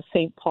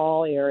St.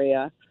 Paul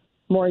area,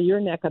 more your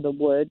neck of the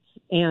woods.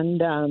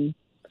 And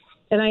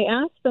I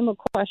asked them a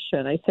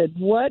question. I said,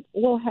 what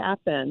will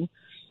happen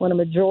when a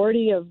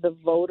majority of the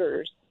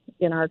voters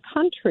in our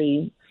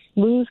country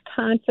lose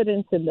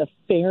confidence in the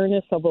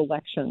fairness of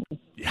elections,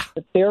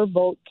 that their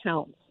vote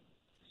counts?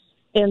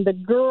 And the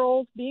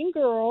girls, being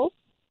girls,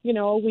 we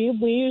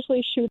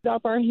usually shoot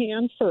up our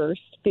hand first,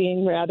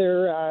 being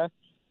rather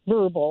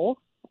verbal,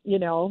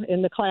 in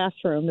the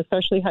classroom,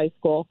 especially high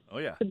school. Oh,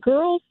 yeah. The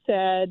girls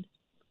said,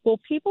 well,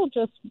 people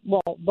just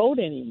won't vote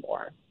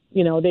anymore.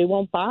 They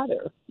won't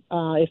bother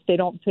if they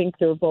don't think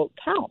their vote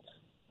counts.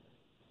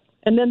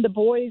 And then the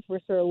boys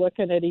were sort of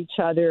looking at each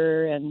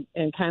other and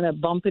kind of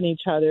bumping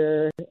each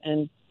other.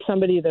 And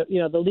somebody,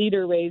 the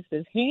leader raised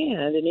his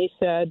hand and he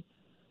said,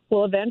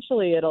 well,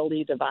 eventually it'll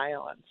lead to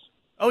violence.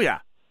 Oh,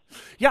 yeah.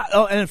 Yeah,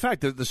 and in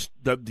fact,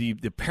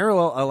 the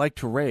parallel I like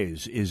to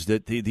raise is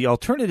that the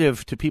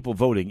alternative to people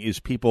voting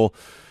is people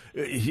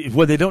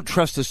when they don't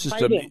trust the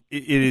system. It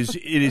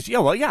is yeah,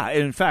 well, yeah,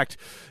 and in fact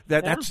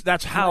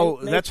that's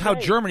how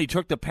Germany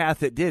took the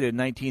path it did in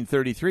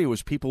 1933.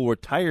 Was people were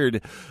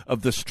tired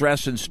of the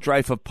stress and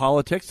strife of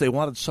politics. They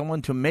wanted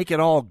someone to make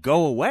it all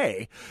go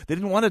away. They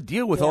didn't want to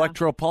deal with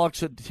electoral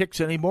politics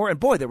anymore. And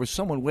boy, there was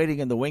someone waiting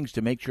in the wings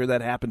to make sure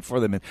that happened for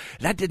them. And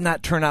that did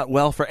not turn out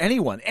well for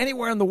anyone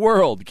anywhere in the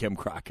world, Kim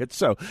Crockett.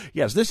 So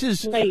yes, this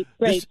is right.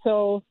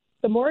 So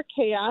the more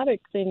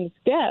chaotic things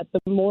get,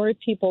 the more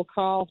people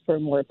call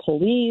for more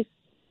police,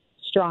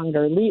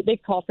 stronger. They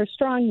call for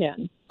strong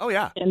men. Oh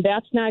yeah, and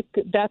that's not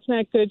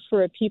good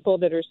for a people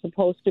that are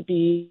supposed to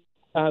be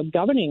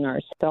governing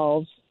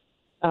ourselves,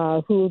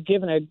 who are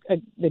given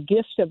the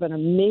gift of an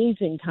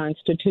amazing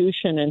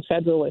constitution and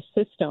federalist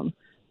system,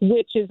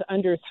 which is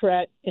under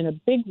threat in a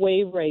big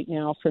way right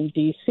now from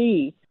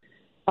D.C.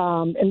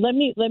 And let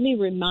me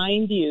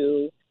remind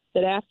you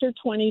that after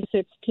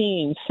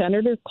 2016,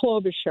 Senator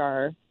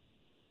Klobuchar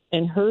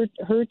and her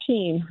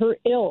team, her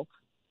ilk,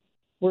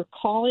 were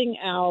calling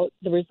out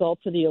the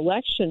results of the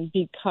election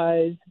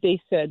because they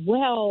said,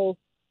 well,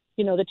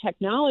 the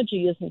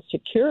technology isn't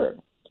secure.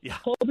 Yeah.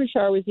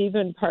 Klobuchar was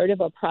even part of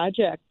a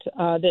project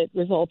that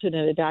resulted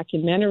in a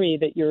documentary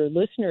that your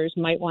listeners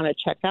might want to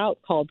check out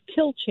called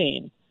Kill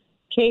Chain,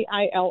 Kill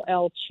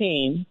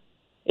Chain.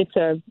 It's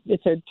a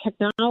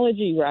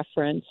technology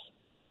reference.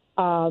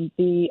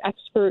 The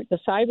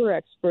cyber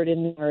expert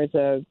in there is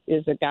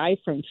a guy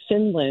from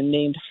Finland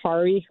named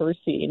Harri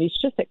Hirsi, and he's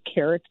just a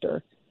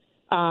character.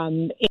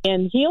 And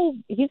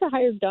he's a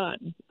hired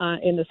gun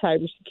in the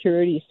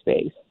cybersecurity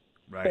space.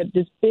 Right. But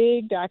this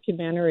big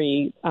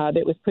documentary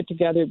that was put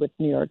together with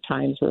New York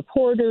Times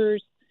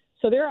reporters.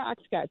 So their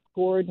ox got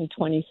gored in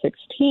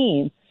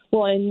 2016.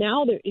 Well, and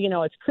now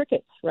it's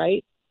crickets,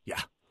 right?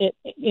 Yeah.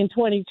 In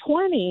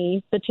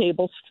 2020, the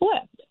tables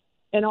flipped,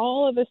 and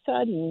all of a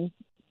sudden,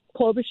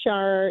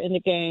 Klobuchar and the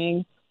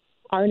gang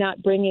are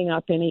not bringing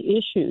up any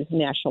issues.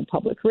 National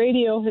Public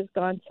Radio has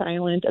gone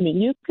silent. I mean,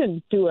 you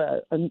can do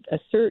a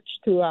search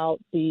throughout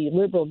the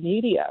liberal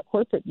media,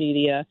 corporate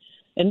media,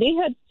 and they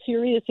had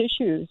serious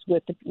issues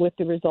with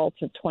the results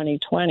of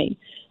 2020.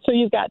 So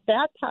you've got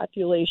that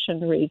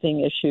population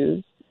raising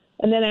issues.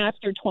 And then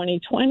after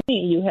 2020,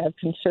 you have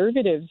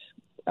conservatives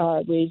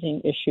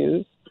raising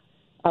issues,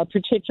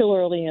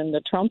 particularly in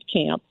the Trump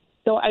camp.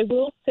 So I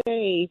will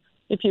say,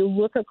 if you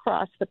look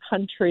across the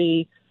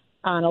country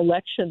on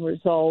election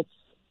results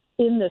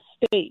in the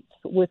states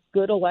with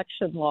good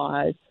election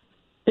laws,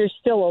 there's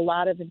still a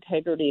lot of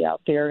integrity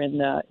out there in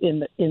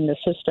the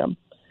system.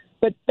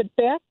 But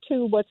back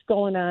to what's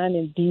going on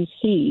in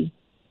D.C.,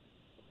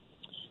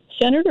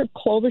 Senator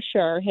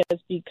Klobuchar has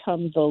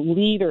become the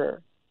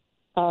leader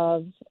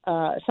of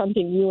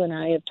something you and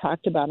I have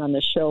talked about on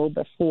the show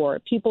before.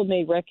 People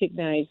may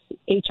recognize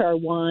H.R.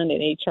 1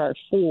 and H.R.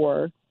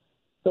 4.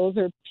 Those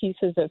are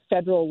pieces of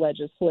federal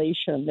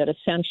legislation that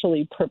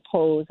essentially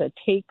propose a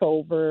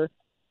takeover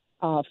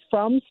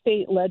from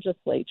state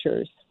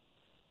legislatures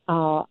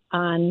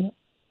on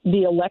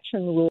the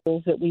election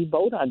rules that we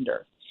vote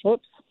under.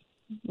 Whoops,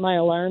 my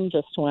alarm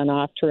just went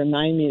off to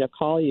remind me to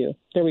call you.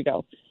 There we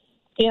go.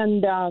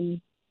 And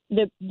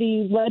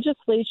the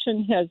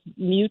legislation has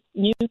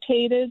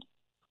mutated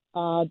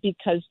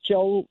because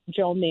Joe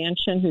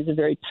Manchin, who's a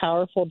very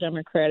powerful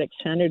Democratic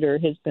senator,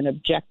 has been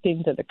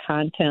objecting to the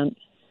content,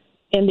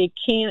 and they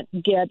can't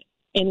get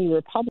any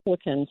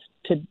Republicans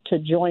to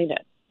join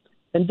it.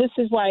 And this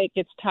is why it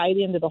gets tied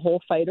into the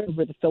whole fight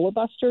over the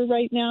filibuster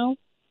right now.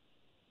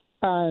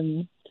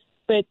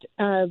 But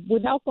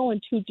without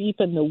going too deep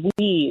in the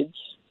weeds,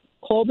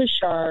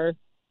 Klobuchar,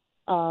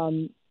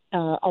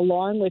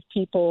 along with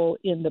people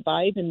in the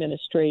Biden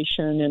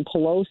administration and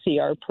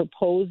Pelosi, are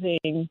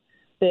proposing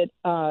that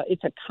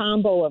it's a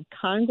combo of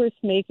Congress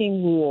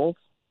making rules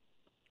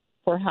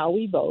for how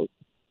we vote,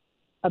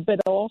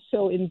 but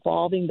also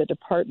involving the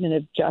Department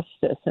of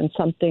Justice and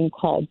something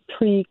called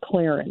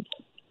pre-clearance.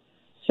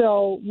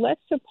 So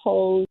let's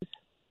suppose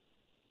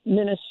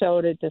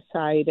Minnesota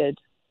decided,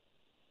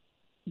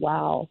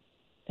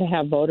 to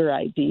have voter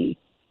ID.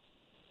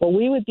 Well,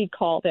 we would be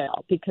called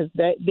out because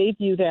they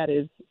view that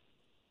as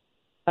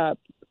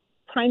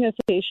prima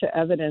facie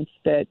evidence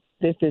that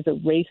this is a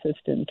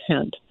racist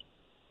intent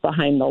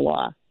behind the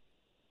law.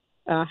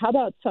 How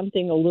about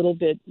something a little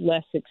bit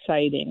less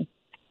exciting?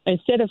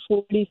 Instead of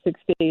 46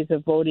 days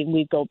of voting,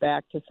 we go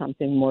back to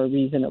something more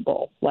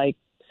reasonable, like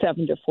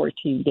 7 to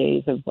 14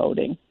 days of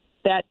voting.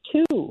 That,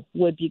 too,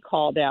 would be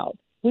called out.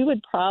 We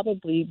would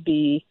probably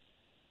be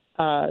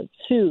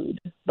sued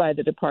by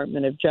the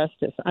Department of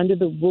Justice under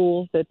the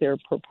rules that they're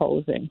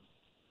proposing.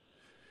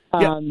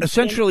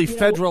 Essentially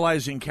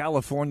federalizing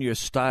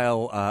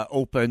California-style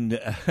open,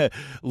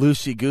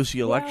 loosey-goosey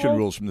election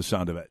rules from the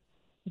sound of it.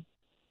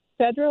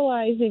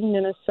 Federalizing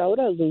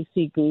Minnesota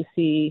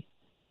loosey-goosey,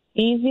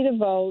 easy to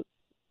vote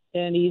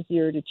and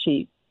easier to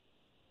cheat.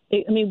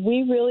 I mean,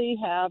 we really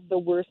have the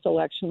worst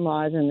election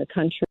laws in the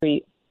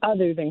country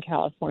other than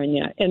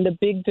California. And the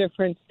big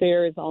difference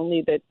there is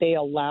only that they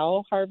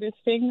allow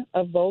harvesting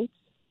of votes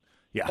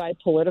by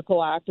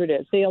political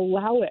operators. They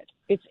allow it.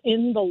 It's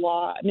in the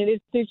law. I mean,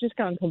 they've just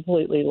gone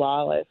completely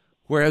lawless.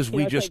 Whereas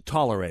we just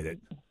tolerate it.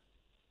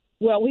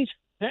 Well,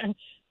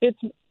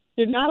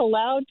 you're not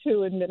allowed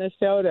to in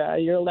Minnesota.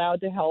 You're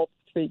allowed to help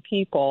 3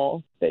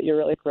 people that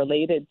you're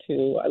related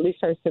to. At least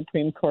our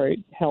Supreme Court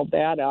held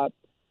that up.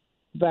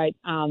 But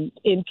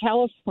in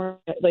California,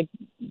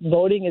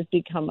 voting has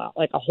become a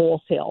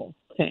wholesale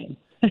thing.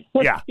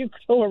 You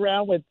go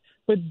around with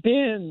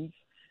bins,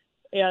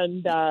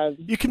 and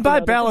you can buy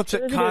ballots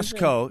at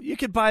Costco. You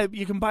can buy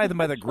them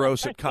by the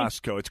gross at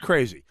Costco. It's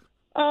crazy.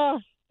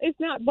 It's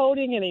not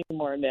voting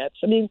anymore, Mitch.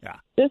 I mean,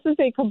 this is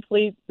a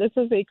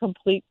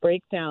complete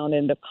breakdown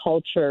in the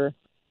culture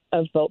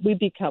of vote. We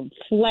become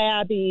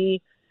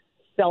flabby,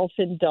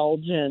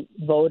 self-indulgent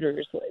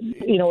voters.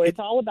 It's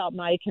all about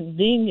my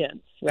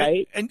convenience,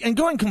 right? And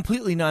going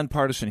completely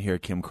nonpartisan here,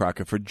 Kim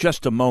Crockett, for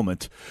just a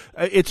moment,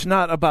 it's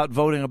not about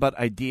voting about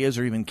ideas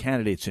or even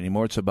candidates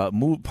anymore. It's about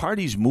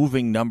parties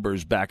moving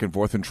numbers back and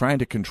forth and trying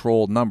to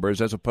control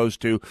numbers as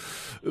opposed to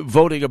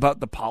voting about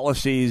the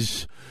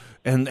policies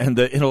and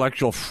the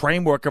intellectual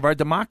framework of our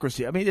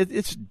democracy. I mean,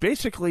 it's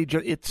basically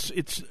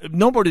it's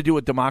no more to do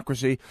with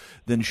democracy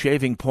than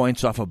shaving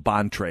points off of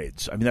bond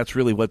trades. I mean, that's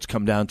really what's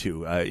come down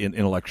to in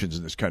elections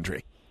in this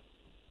country.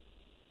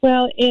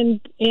 Well,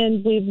 and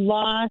we've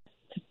lost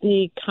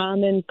the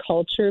common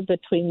culture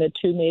between the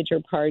 2 major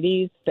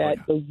parties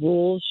that the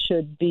rules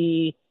should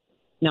be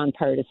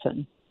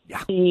nonpartisan.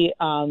 The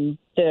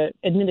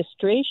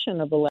administration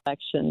of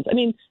elections. I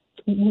mean,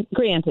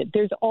 granted,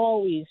 there's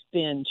always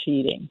been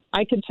cheating.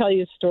 I could tell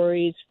you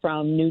stories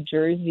from New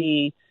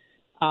Jersey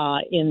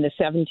in the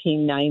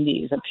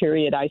 1790s, a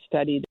period I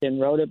studied and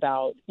wrote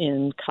about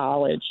in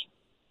college,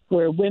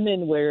 where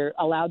women were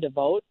allowed to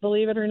vote,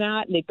 believe it or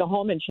not, and they'd go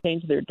home and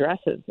change their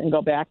dresses and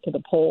go back to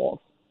the polls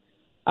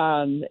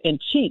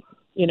and cheat,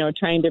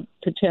 trying to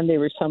pretend they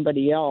were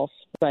somebody else.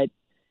 But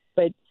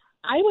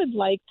I would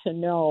like to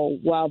know,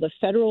 while the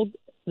federal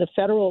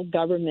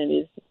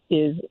government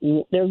is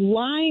they're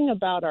lying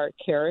about our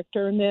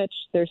character, Mitch.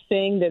 They're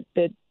saying that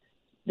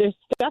they're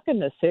stuck in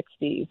the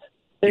 60s.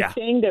 They're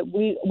saying that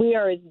we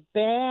are as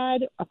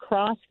bad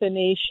across the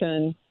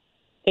nation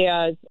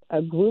as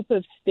a group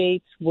of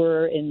states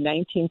were in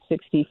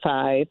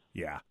 1965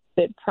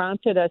 that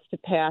prompted us to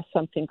pass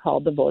something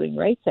called the Voting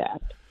Rights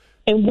Act.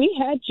 And we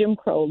had Jim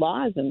Crow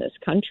laws in this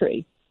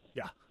country.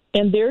 Yeah.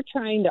 And they're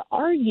trying to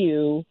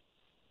argue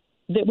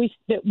that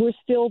we're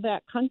still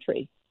that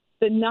country,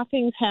 that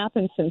nothing's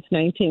happened since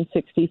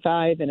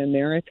 1965 in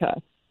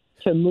America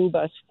to move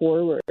us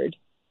forward.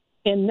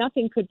 And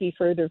nothing could be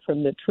further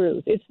from the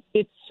truth.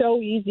 It's so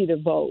easy to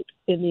vote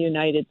in the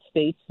United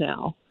States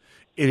now.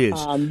 It is.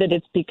 That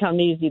it's become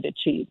easy to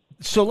cheat.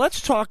 So let's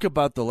talk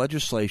about the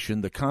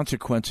legislation, the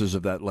consequences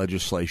of that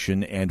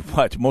legislation, and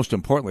most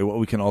importantly, what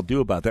we can all do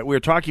about that. We're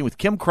talking with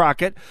Kim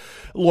Crockett,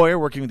 lawyer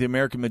working with the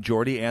American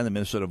Majority and the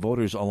Minnesota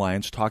Voters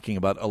Alliance, talking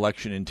about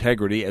election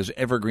integrity, as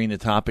evergreen a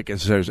topic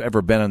as there's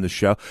ever been on the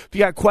show. If you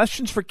got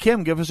questions for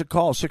Kim, give us a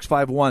call,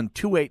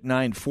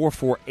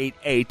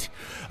 651-289-4488,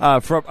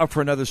 up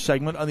for another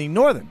segment on the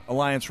Northern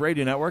Alliance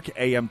Radio Network,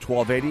 AM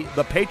 1280,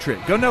 The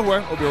Patriot. Go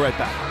nowhere. We'll be right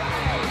back.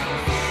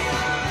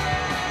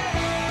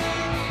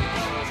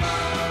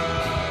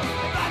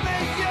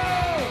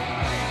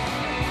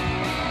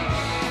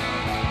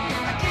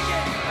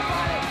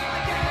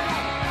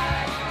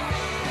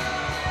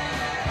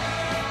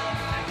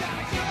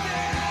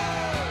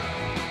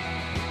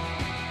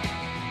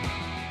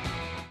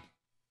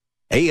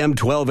 AM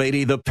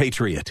 1280, The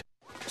Patriot.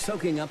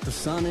 Soaking up the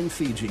sun in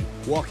Fiji,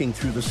 walking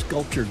through the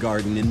sculpture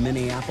garden in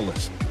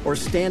Minneapolis, or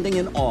standing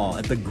in awe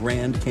at the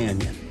Grand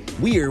Canyon.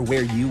 We're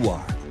where you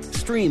are.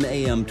 Stream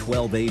AM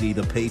 1280,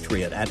 The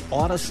Patriot at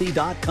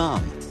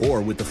Odyssey.com or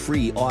with the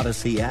free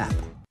Odyssey app.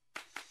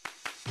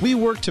 We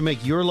work to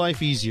make your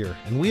life easier,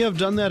 and we have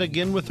done that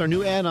again with our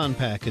new add-on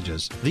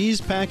packages.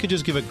 These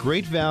packages give a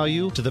great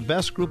value to the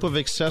best group of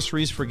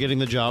accessories for getting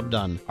the job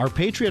done. Our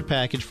Patriot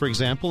package, for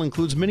example,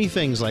 includes many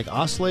things like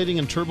oscillating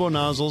and turbo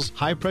nozzles,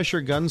 high-pressure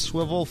gun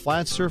swivel,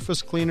 flat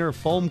surface cleaner,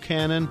 foam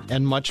cannon,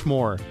 and much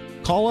more.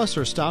 Call us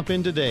or stop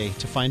in today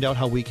to find out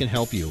how we can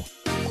help you.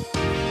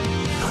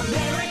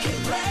 American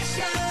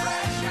pressure.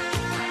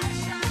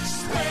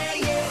 Say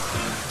it,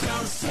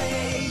 don't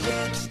say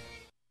it.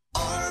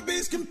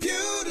 Arby's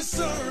Computer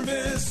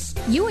Service.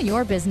 You and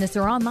your business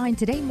are online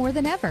today more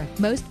than ever.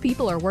 Most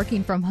people are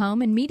working from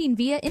home and meeting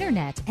via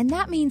internet, and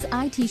that means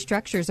IT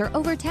structures are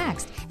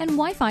overtaxed and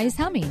Wi-Fi is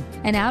humming.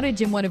 An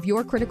outage in one of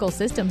your critical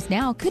systems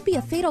now could be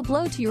a fatal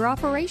blow to your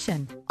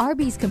operation.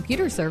 Arby's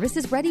Computer Service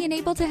is ready and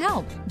able to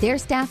help. Their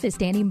staff is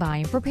standing by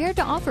and prepared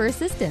to offer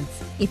assistance.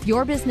 If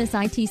your business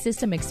IT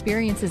system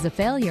experiences a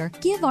failure,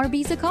 give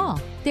Arby's a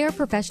call. Their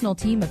professional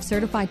team of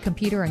certified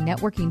computer and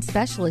networking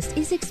specialists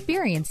is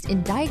experienced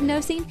in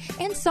diagnosing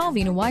and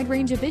solving a wide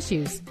range of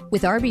issues.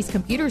 With Arby's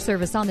Computer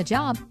Service on the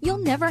job, you'll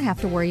never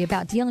have to worry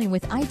about dealing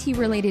with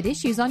IT-related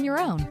issues on your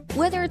own,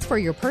 whether it's for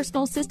your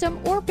personal system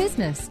or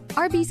business.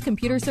 Arby's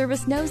Computer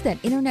Service knows that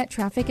internet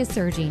traffic is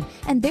surging,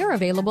 and they're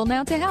available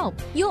now to help.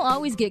 You'll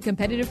always get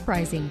competitive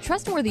pricing,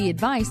 trustworthy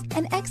advice,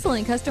 and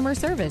excellent customer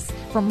service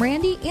from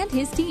Randy and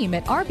his team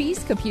at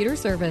Arby's Computer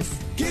Service.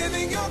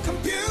 Giving your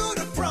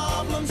computer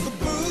problems the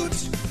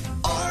boot.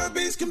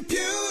 Arby's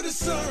Computer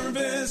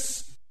Service.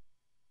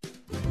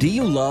 Do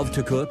you love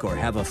to cook or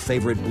have a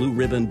favorite blue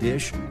ribbon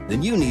dish?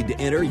 Then you need to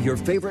enter your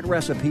favorite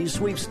recipe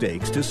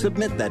sweepstakes to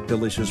submit that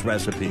delicious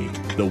recipe.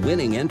 The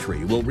winning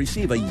entry will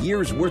receive a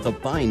year's worth of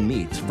fine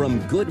meats from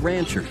Good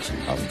Ranchers,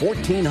 a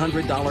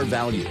 $1,400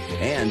 value,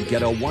 and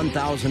get a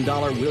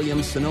 $1,000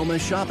 Williams-Sonoma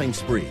shopping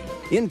spree.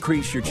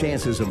 Increase your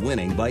chances of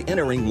winning by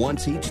entering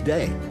once each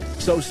day.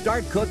 So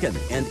start cooking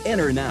and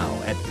enter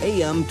now at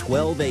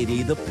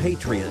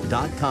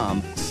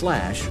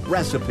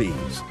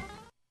am1280thepatriot.com/recipes.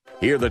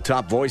 Hear the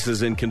top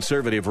voices in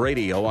conservative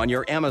radio on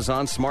your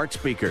Amazon smart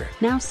speaker.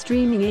 Now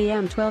streaming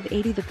AM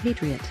 1280 The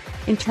Patriot.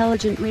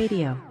 Intelligent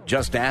radio.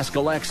 Just ask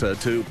Alexa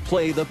to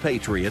play The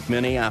Patriot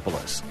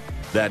Minneapolis.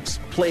 That's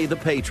Play The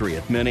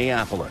Patriot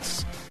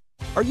Minneapolis.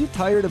 Are you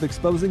tired of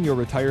exposing your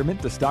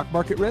retirement to stock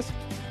market risk?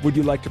 Would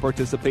you like to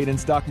participate in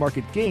stock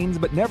market gains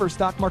but never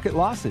stock market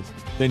losses?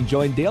 Then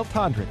join Dale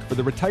Tondrick for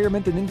the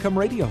Retirement and Income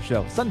Radio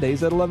Show,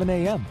 Sundays at 11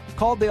 a.m.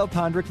 Call Dale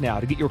Tondrick now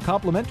to get your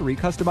complimentary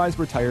customized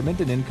retirement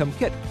and income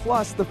kit,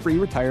 plus the free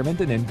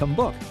retirement and income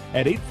book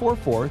at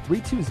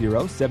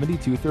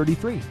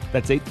 844-320-7233.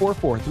 That's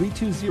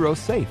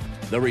 844-320-SAFE.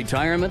 The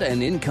Retirement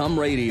and Income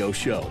Radio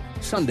Show,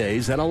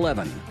 Sundays at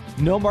 11.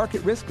 No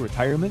market risk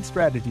retirement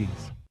strategies.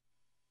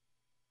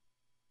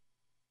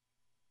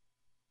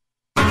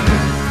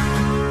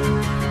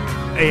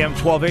 AM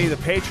 1280,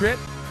 The Patriot,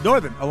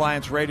 Northern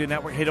Alliance Radio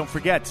Network. Hey, don't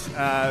forget,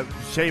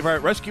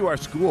 rescue our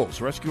schools.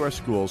 Rescue our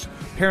schools.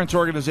 Parents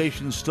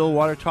organization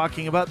Stillwater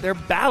talking about their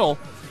battle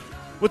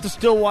with the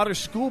Stillwater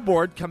School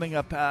Board coming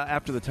up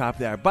after the top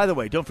there. By the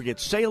way, don't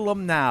forget,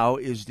 Salem Now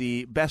is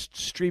the best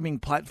streaming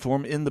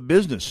platform in the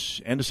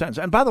business. End of sentence.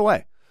 And by the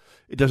way,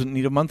 it doesn't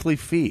need a monthly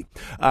fee.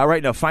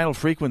 Right now, Final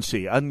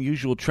Frequency,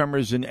 unusual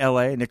tremors in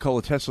L.A.,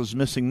 Nikola Tesla's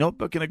missing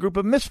notebook, and a group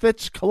of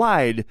misfits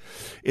collide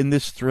in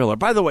this thriller.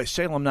 By the way,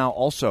 Salem Now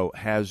also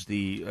has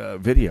the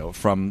video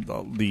from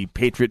the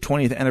Patriot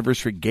 20th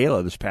Anniversary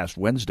Gala this past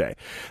Wednesday.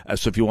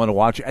 So if you want to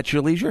watch at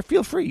your leisure,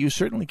 feel free. You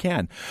certainly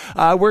can.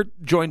 We're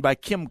joined by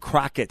Kim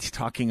Crockett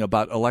talking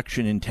about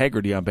election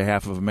integrity on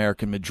behalf of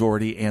American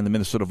Majority and the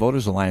Minnesota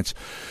Voters Alliance.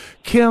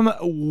 Kim,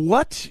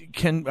 what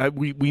can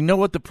we know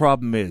what the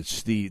problem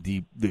is?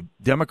 The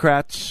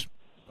Democrats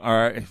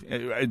are,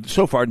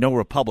 so far no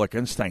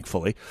Republicans,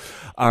 thankfully,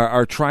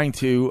 are trying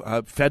to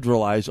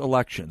federalize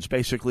elections,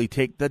 basically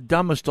take the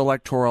dumbest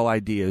electoral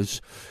ideas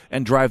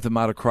and drive them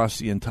out across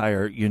the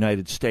entire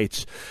United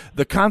States.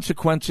 The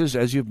consequences,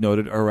 as you've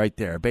noted, are right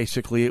there.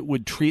 Basically, it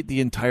would treat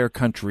the entire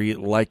country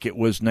like it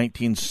was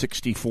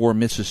 1964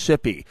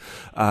 Mississippi,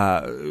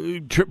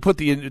 put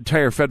the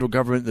entire federal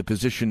government in the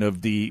position of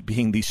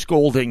being the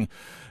scolding,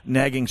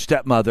 nagging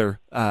stepmother,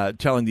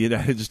 telling the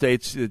United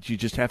States that you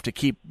just have to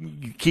keep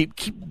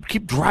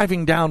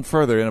driving down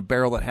further in a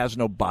barrel that has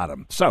no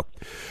bottom. So,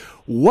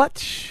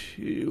 what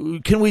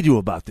can we do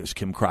about this,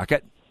 Kim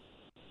Crockett?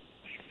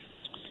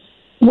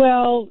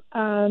 Well,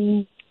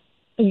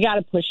 you got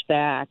to push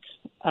back.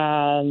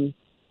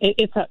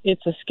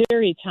 It's a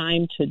scary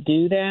time to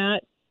do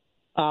that.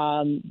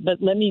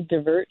 But let me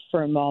divert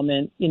for a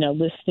moment.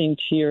 Listening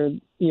to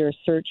your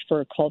search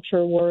for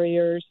culture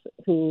warriors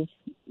who've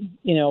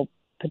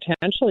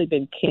potentially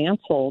been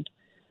canceled,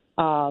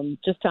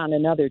 just on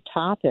another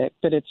topic,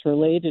 but it's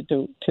related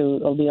to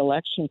the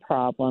election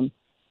problem.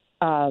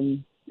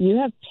 You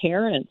have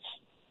parents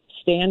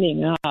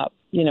standing up,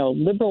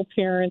 liberal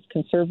parents,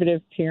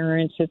 conservative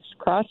parents, it's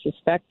across the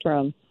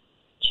spectrum,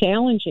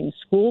 challenging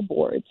school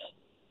boards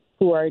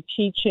who are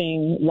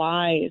teaching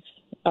lies,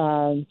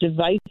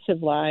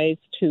 divisive lies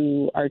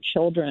to our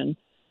children,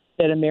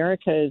 that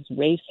America is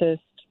racist,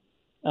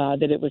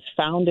 that it was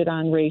founded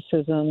on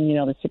racism,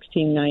 the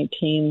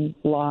 1619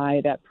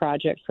 lie, that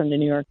project from the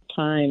New York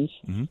Times.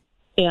 Mm-hmm.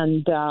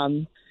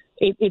 And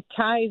it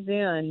ties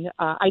in.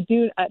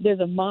 There's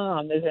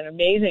an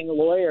amazing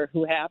lawyer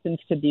who happens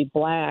to be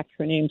black.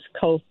 Her name's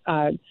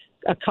Kofi.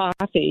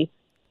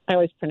 I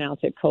always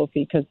pronounce it Kofi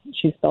because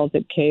she spells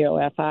it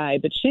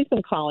Kofi. But she's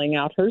been calling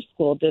out her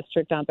school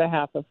district on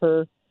behalf of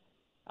her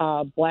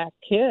black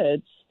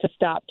kids to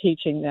stop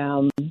teaching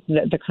them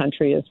that the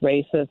country is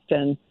racist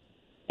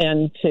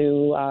and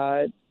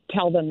to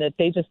tell them that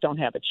they just don't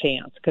have a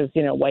chance because,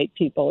 white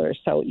people are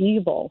so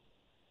evil.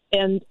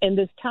 And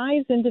this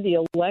ties into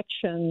the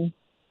election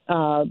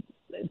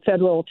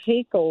federal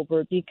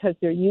takeover because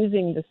they're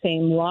using the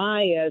same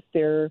lie as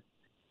the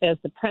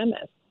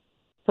premise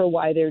for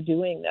why they're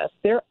doing this.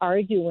 They're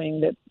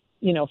arguing that,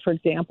 for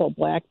example,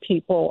 black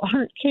people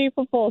aren't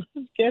capable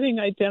of getting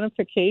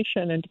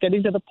identification and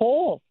getting to the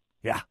polls.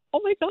 Yeah.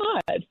 Oh, my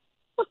God.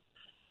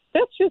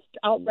 That's just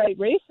outright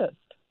racist.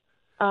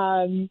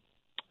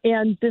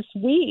 And this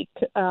week,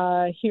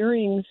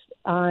 hearings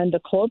on the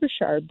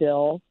Klobuchar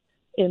bill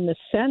in the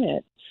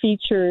Senate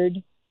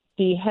featured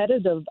the head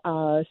of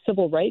the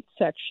civil rights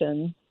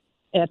section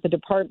at the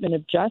Department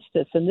of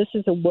Justice. And this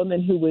is a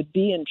woman who would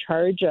be in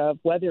charge of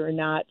whether or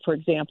not, for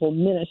example,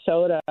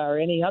 Minnesota or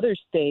any other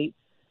state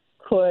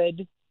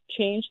could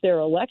change their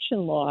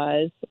election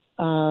laws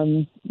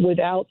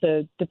without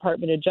the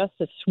Department of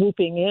Justice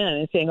swooping in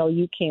and saying, oh,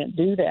 you can't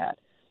do that.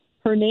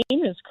 Her name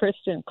is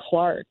Kristen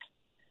Clark.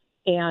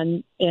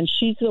 And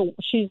she's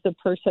the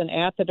person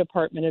at the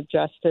Department of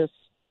Justice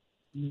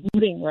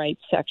voting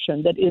rights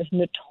section that is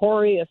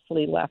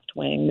notoriously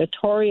left-wing,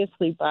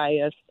 notoriously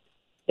biased.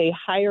 They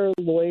hire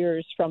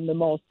lawyers from the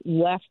most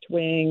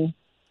left-wing,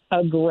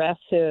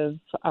 aggressive,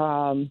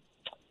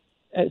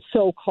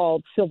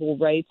 so-called civil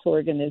rights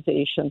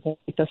organizations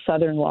like the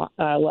Southern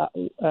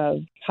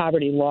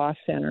Poverty Law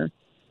Center.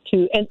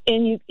 And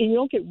you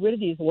don't get rid of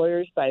these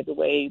lawyers, by the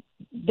way.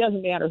 It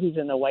doesn't matter who's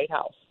in the White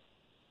House.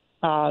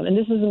 And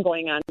this has been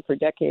going on for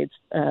decades,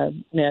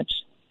 Mitch.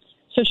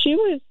 So she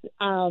was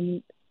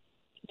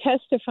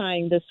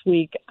testifying this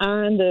week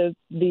on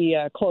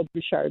the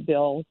Klobuchar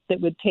bill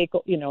that would take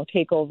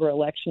over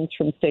elections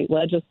from state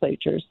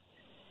legislatures.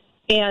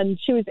 And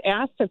she was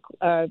asked to,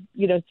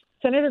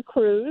 Senator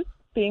Cruz,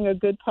 being a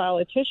good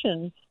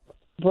politician,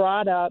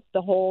 brought up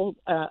the whole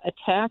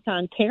attack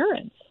on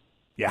parents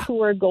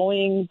who are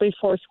going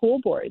before school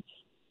boards,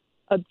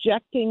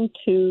 objecting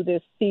to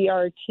this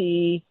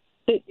CRT.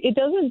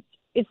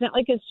 It's not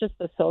like it's just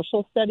a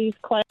social studies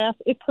class.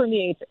 It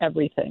permeates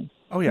everything.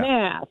 Oh, yeah.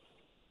 Math,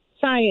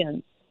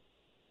 science,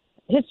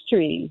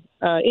 history,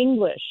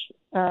 English.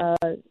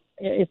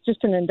 It's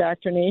just an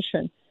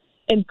indoctrination.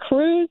 And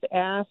Cruz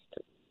asked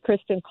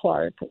Kristen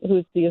Clark,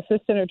 who's the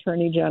Assistant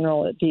Attorney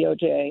General at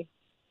DOJ,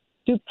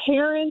 Do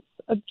parents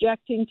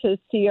objecting to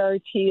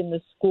CRT in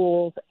the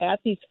schools at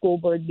these school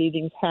board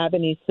meetings have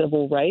any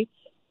civil rights?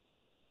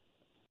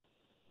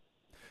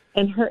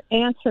 And her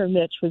answer,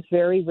 Mitch, was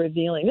very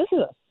revealing. This is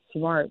a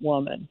smart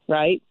woman,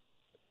 right?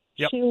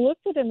 Yep. She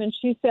looked at him and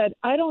she said,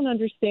 I don't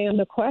understand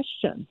the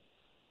question.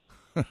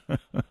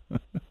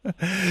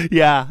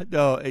 Yeah,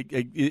 no, it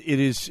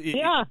is.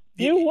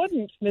 You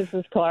wouldn't,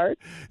 Mrs. Clark.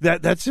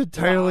 That's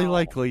entirely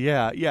likely.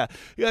 Yeah.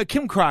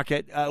 Kim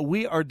Crockett,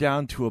 we are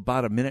down to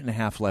about a minute and a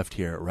half left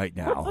here right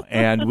now,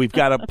 and we've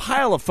got a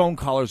pile of phone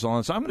callers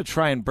on, so I'm going to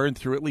try and burn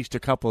through at least a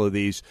couple of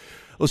these.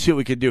 Let's see what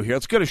we can do here.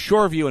 Let's go to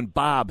Shoreview and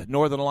Bob,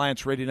 Northern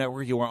Alliance Radio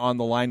Network. You are on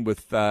the line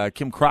with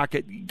Kim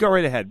Crockett. Go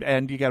right ahead,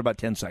 and you got about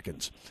 10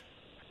 seconds.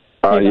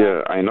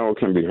 Yeah, I know it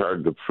can be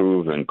hard to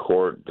prove in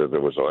court that there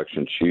was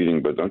election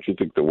cheating, but don't you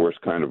think the worst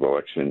kind of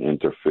election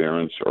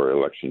interference or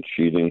election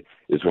cheating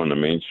is when the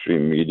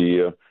mainstream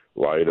media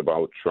lied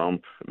about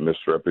Trump,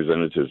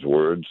 misrepresented his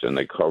words, and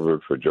they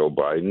covered for Joe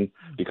Biden?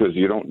 Because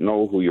you don't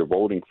know who you're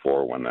voting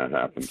for when that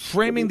happens.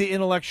 Framing the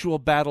intellectual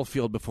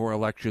battlefield before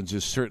elections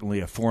is certainly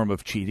a form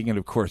of cheating, and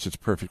of course it's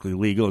perfectly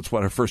legal. It's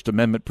what our First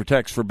Amendment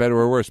protects, for better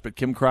or worse. But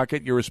Kim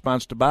Crockett, your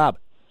response to Bob?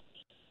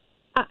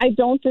 I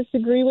don't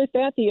disagree with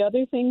that. The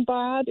other thing,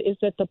 Bob, is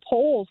that the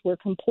polls were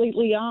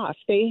completely off.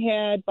 They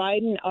had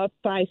Biden up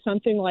by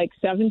something like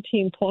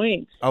 17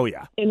 points. Oh,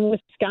 yeah. In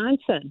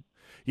Wisconsin.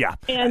 Yeah.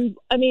 And,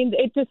 I mean,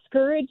 it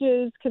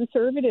discourages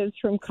conservatives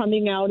from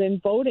coming out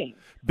and voting.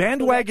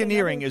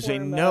 Bandwagoneering is a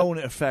known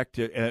effect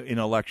in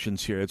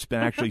elections here. It's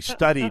been actually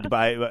studied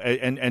by,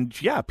 and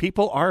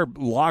people are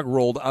log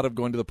rolled out of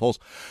going to the polls.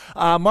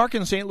 Mark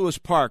in St. Louis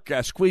Park,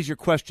 squeeze your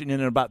question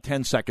in about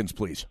 10 seconds,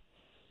 please.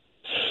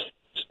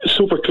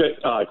 Super quick,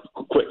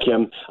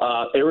 Kim.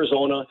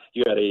 Arizona,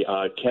 you had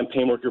a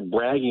campaign worker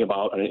bragging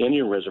about on an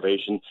Indian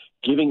reservation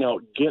giving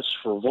out gifts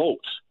for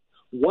votes.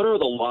 What are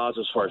the laws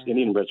as far as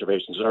Indian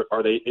reservations?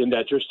 Are they in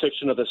that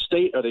jurisdiction of the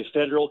state? Are they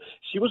federal?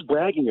 She was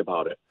bragging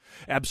about it.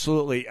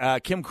 Absolutely.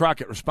 Kim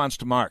Crockett, response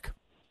to Mark.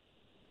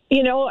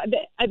 You know,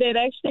 that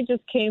actually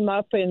just came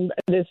up in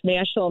this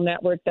national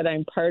network that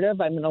I'm part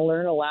of. I'm going to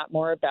learn a lot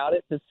more about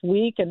it this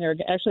week, and there are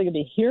actually going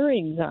to be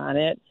hearings on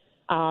it.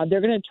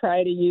 They're going to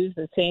try to use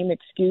the same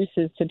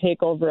excuses to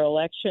take over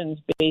elections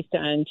based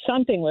on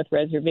something with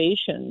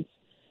reservations.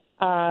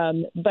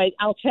 But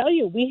I'll tell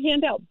you, we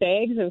hand out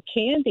bags of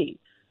candy.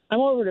 I'm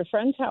over at a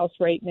friend's house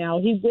right now.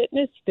 He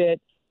witnessed it.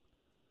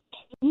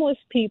 Homeless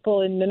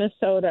people in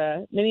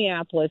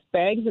Minneapolis,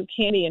 bags of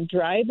candy, and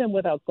drive them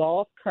with a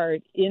golf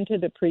cart into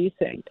the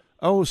precinct.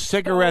 Oh,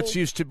 cigarettes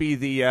used to be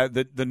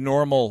the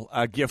normal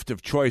gift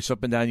of choice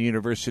up and down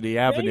University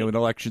Avenue in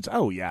elections.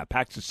 Oh, yeah,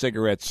 packs of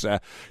cigarettes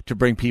to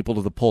bring people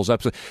to the polls.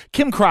 Absolutely.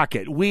 Kim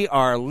Crockett, we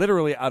are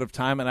literally out of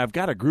time, and I've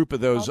got a group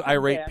of those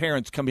irate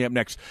parents coming up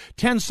next.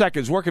 10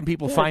 seconds. Where can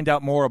people find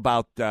out more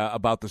about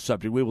the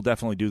subject? We will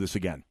definitely do this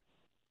again.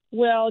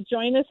 Well,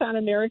 join us on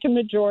American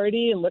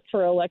Majority and look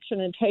for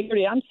election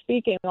integrity. I'm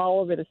speaking all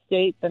over the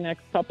state the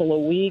next couple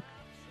of weeks.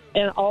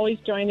 And always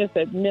join us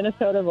at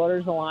Minnesota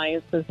Voters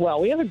Alliance as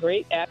well. We have a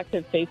great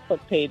active Facebook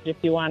page if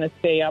you want to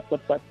stay up with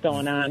what's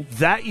going on.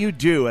 That you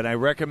do, and I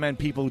recommend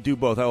people do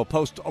both. I will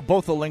post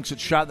both the links at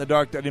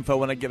shotinthedark.info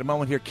when I get a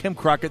moment here. Kim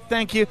Crockett,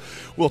 thank you.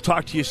 We'll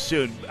talk to you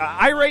soon.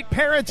 Irate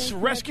parents,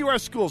 rescue our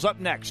schools.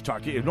 Up next,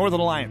 talk to you. Northern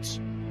Alliance.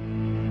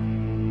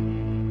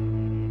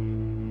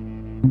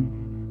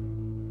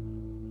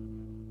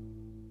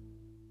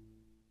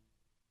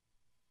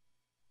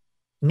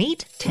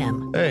 Meet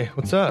Tim. Hey,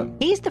 what's up?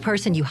 He's the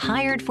person you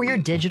hired for your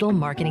digital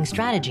marketing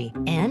strategy.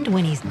 And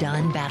when he's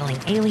done battling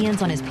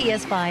aliens on his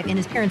PS5 in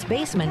his parents'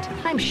 basement,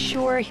 I'm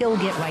sure he'll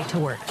get right to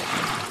work.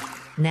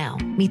 Now,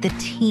 meet the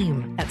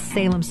team at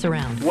Salem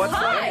Surround. What's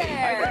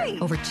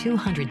up? Over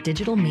 200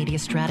 digital media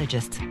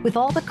strategists with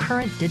all the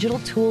current digital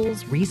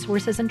tools,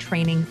 resources, and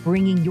training,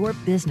 bringing your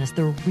business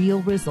the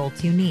real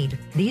results you need.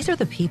 These are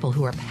the people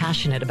who are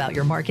passionate about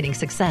your marketing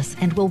success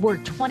and will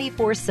work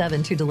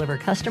 24/7 to deliver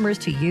customers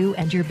to you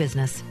and your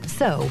business.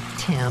 So,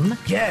 Tim.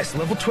 Yes,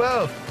 level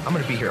 12. I'm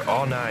going to be here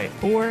all night.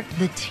 Or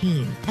the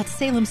team at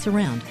Salem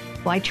Surround.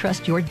 Why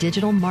trust your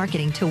digital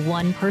marketing to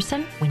one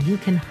person when you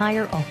can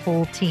hire a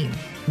whole team?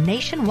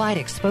 Nationwide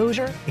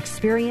exposure,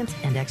 experience,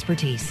 and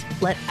expertise.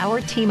 Let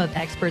our team of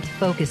experts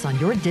focus on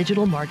your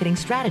digital marketing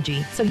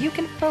strategy so you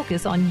can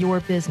focus on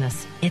your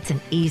business. It's an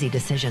easy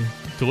decision.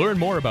 To learn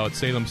more about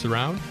Salem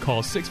Surround,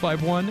 call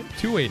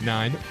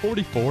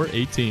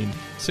 651-289-4418.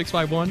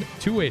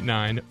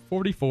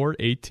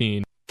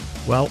 651-289-4418.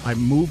 Well, I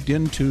moved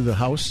into the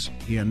house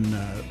in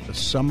the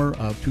summer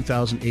of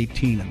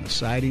 2018, and the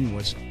siding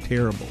was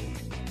terrible.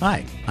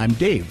 Hi, I'm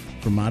Dave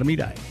from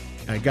Matamidi.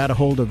 I got a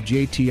hold of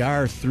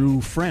JTR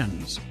through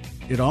friends.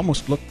 It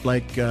almost looked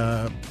like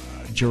a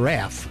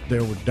giraffe.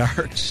 There were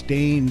dark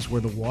stains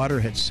where the water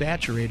had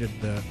saturated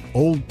the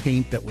old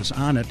paint that was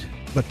on it,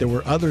 but there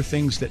were other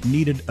things that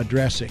needed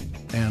addressing,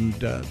 and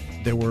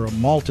there were a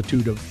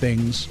multitude of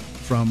things,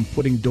 from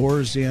putting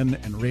doors in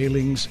and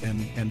railings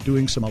and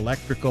doing some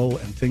electrical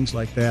and things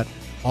like that,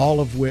 all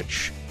of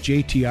which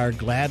JTR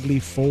gladly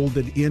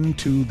folded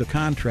into the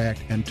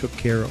contract and took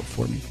care of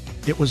for me.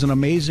 It was an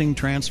amazing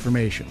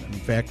transformation. In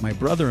fact, my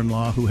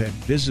brother-in-law, who had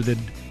visited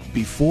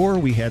before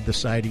we had the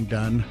siding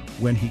done,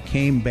 when he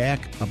came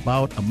back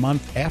about a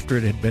month after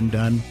it had been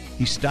done,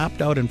 he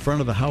stopped out in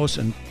front of the house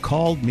and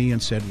called me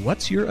and said,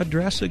 "What's your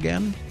address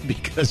again?"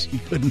 Because he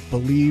couldn't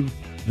believe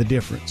the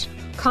difference.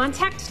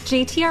 Contact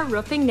JTR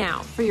Roofing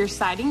now for your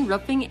siding,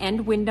 roofing,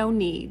 and window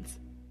needs.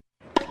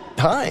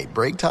 Hi,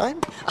 break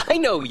time? I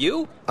know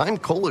you. I'm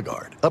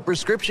Cologuard, a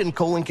prescription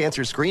colon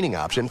cancer screening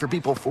option for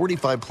people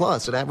 45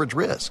 plus at average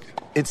risk.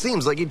 It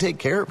seems like you take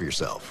care of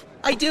yourself.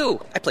 I do.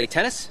 I play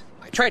tennis.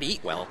 I try to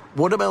eat well.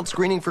 What about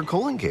screening for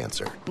colon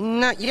cancer?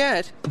 Not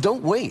yet.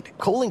 Don't wait.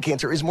 Colon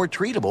cancer is more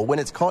treatable when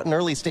it's caught in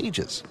early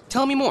stages.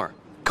 Tell me more.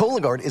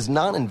 Cologuard is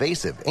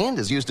non-invasive and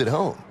is used at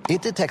home.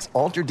 It detects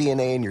altered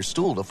DNA in your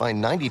stool to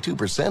find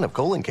 92% of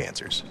colon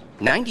cancers.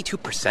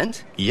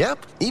 92%?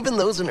 Yep, even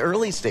those in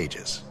early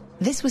stages.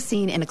 This was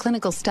seen in a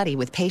clinical study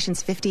with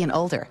patients 50 and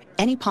older.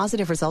 Any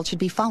positive result should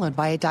be followed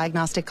by a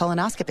diagnostic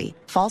colonoscopy.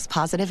 False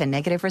positive and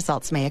negative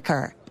results may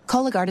occur.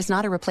 Cologuard is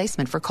not a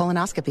replacement for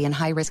colonoscopy in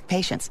high-risk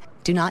patients.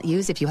 Do not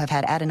use if you have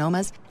had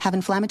adenomas, have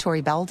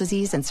inflammatory bowel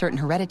disease and certain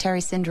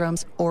hereditary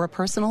syndromes, or a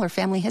personal or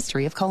family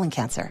history of colon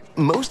cancer.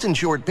 Most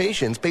insured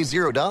patients pay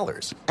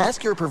 $0.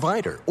 Ask your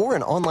provider or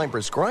an online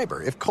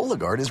prescriber if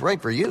Cologuard is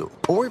right for you,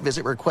 or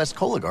visit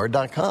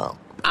requestcologuard.com.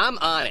 I'm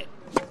on it.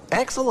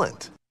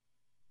 Excellent.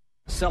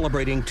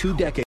 Celebrating 2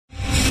 decades.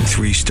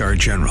 3-star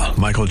General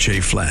Michael J.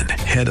 Flynn,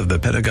 head of the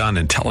Pentagon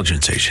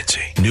Intelligence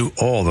Agency, knew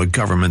all the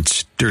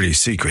government's dirty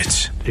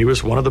secrets. He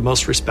was one of the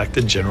most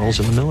respected generals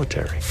in the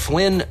military.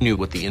 Flynn knew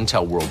what the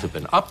intel world had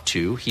been up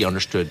to. He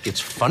understood its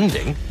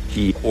funding.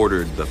 He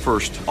ordered the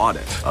first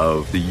audit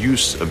of the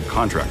use of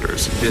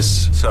contractors.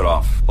 This set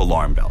off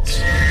alarm bells.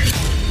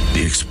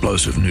 The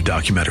explosive new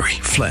documentary,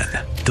 Flynn,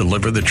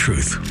 Deliver the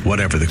Truth,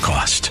 Whatever the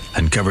Cost,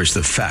 uncovers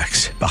the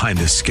facts behind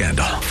this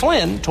scandal.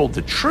 Flynn told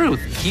the truth.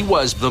 He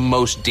was the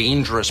most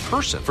dangerous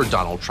person for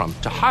Donald Trump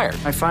to hire.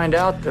 I find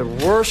out the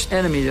worst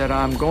enemy that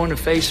I'm going to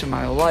face in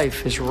my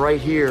life is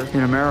right here in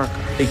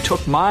America. They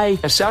took my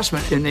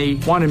assessment and they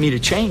wanted me to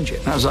change it.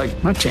 And I was like,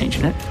 I'm not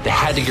changing it. They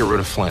had to get rid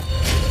of Flynn.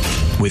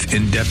 With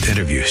in-depth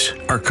interviews,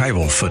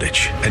 archival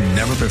footage, and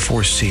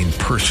never-before-seen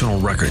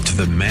personal records of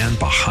the man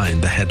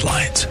behind the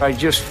headlines. I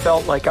just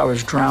felt like I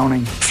was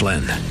drowning.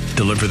 Flynn,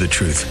 Deliver the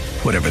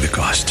Truth, Whatever the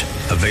Cost.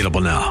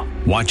 Available now.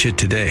 Watch it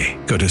today.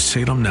 Go to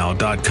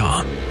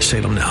salemnow.com.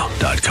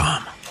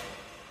 salemnow.com.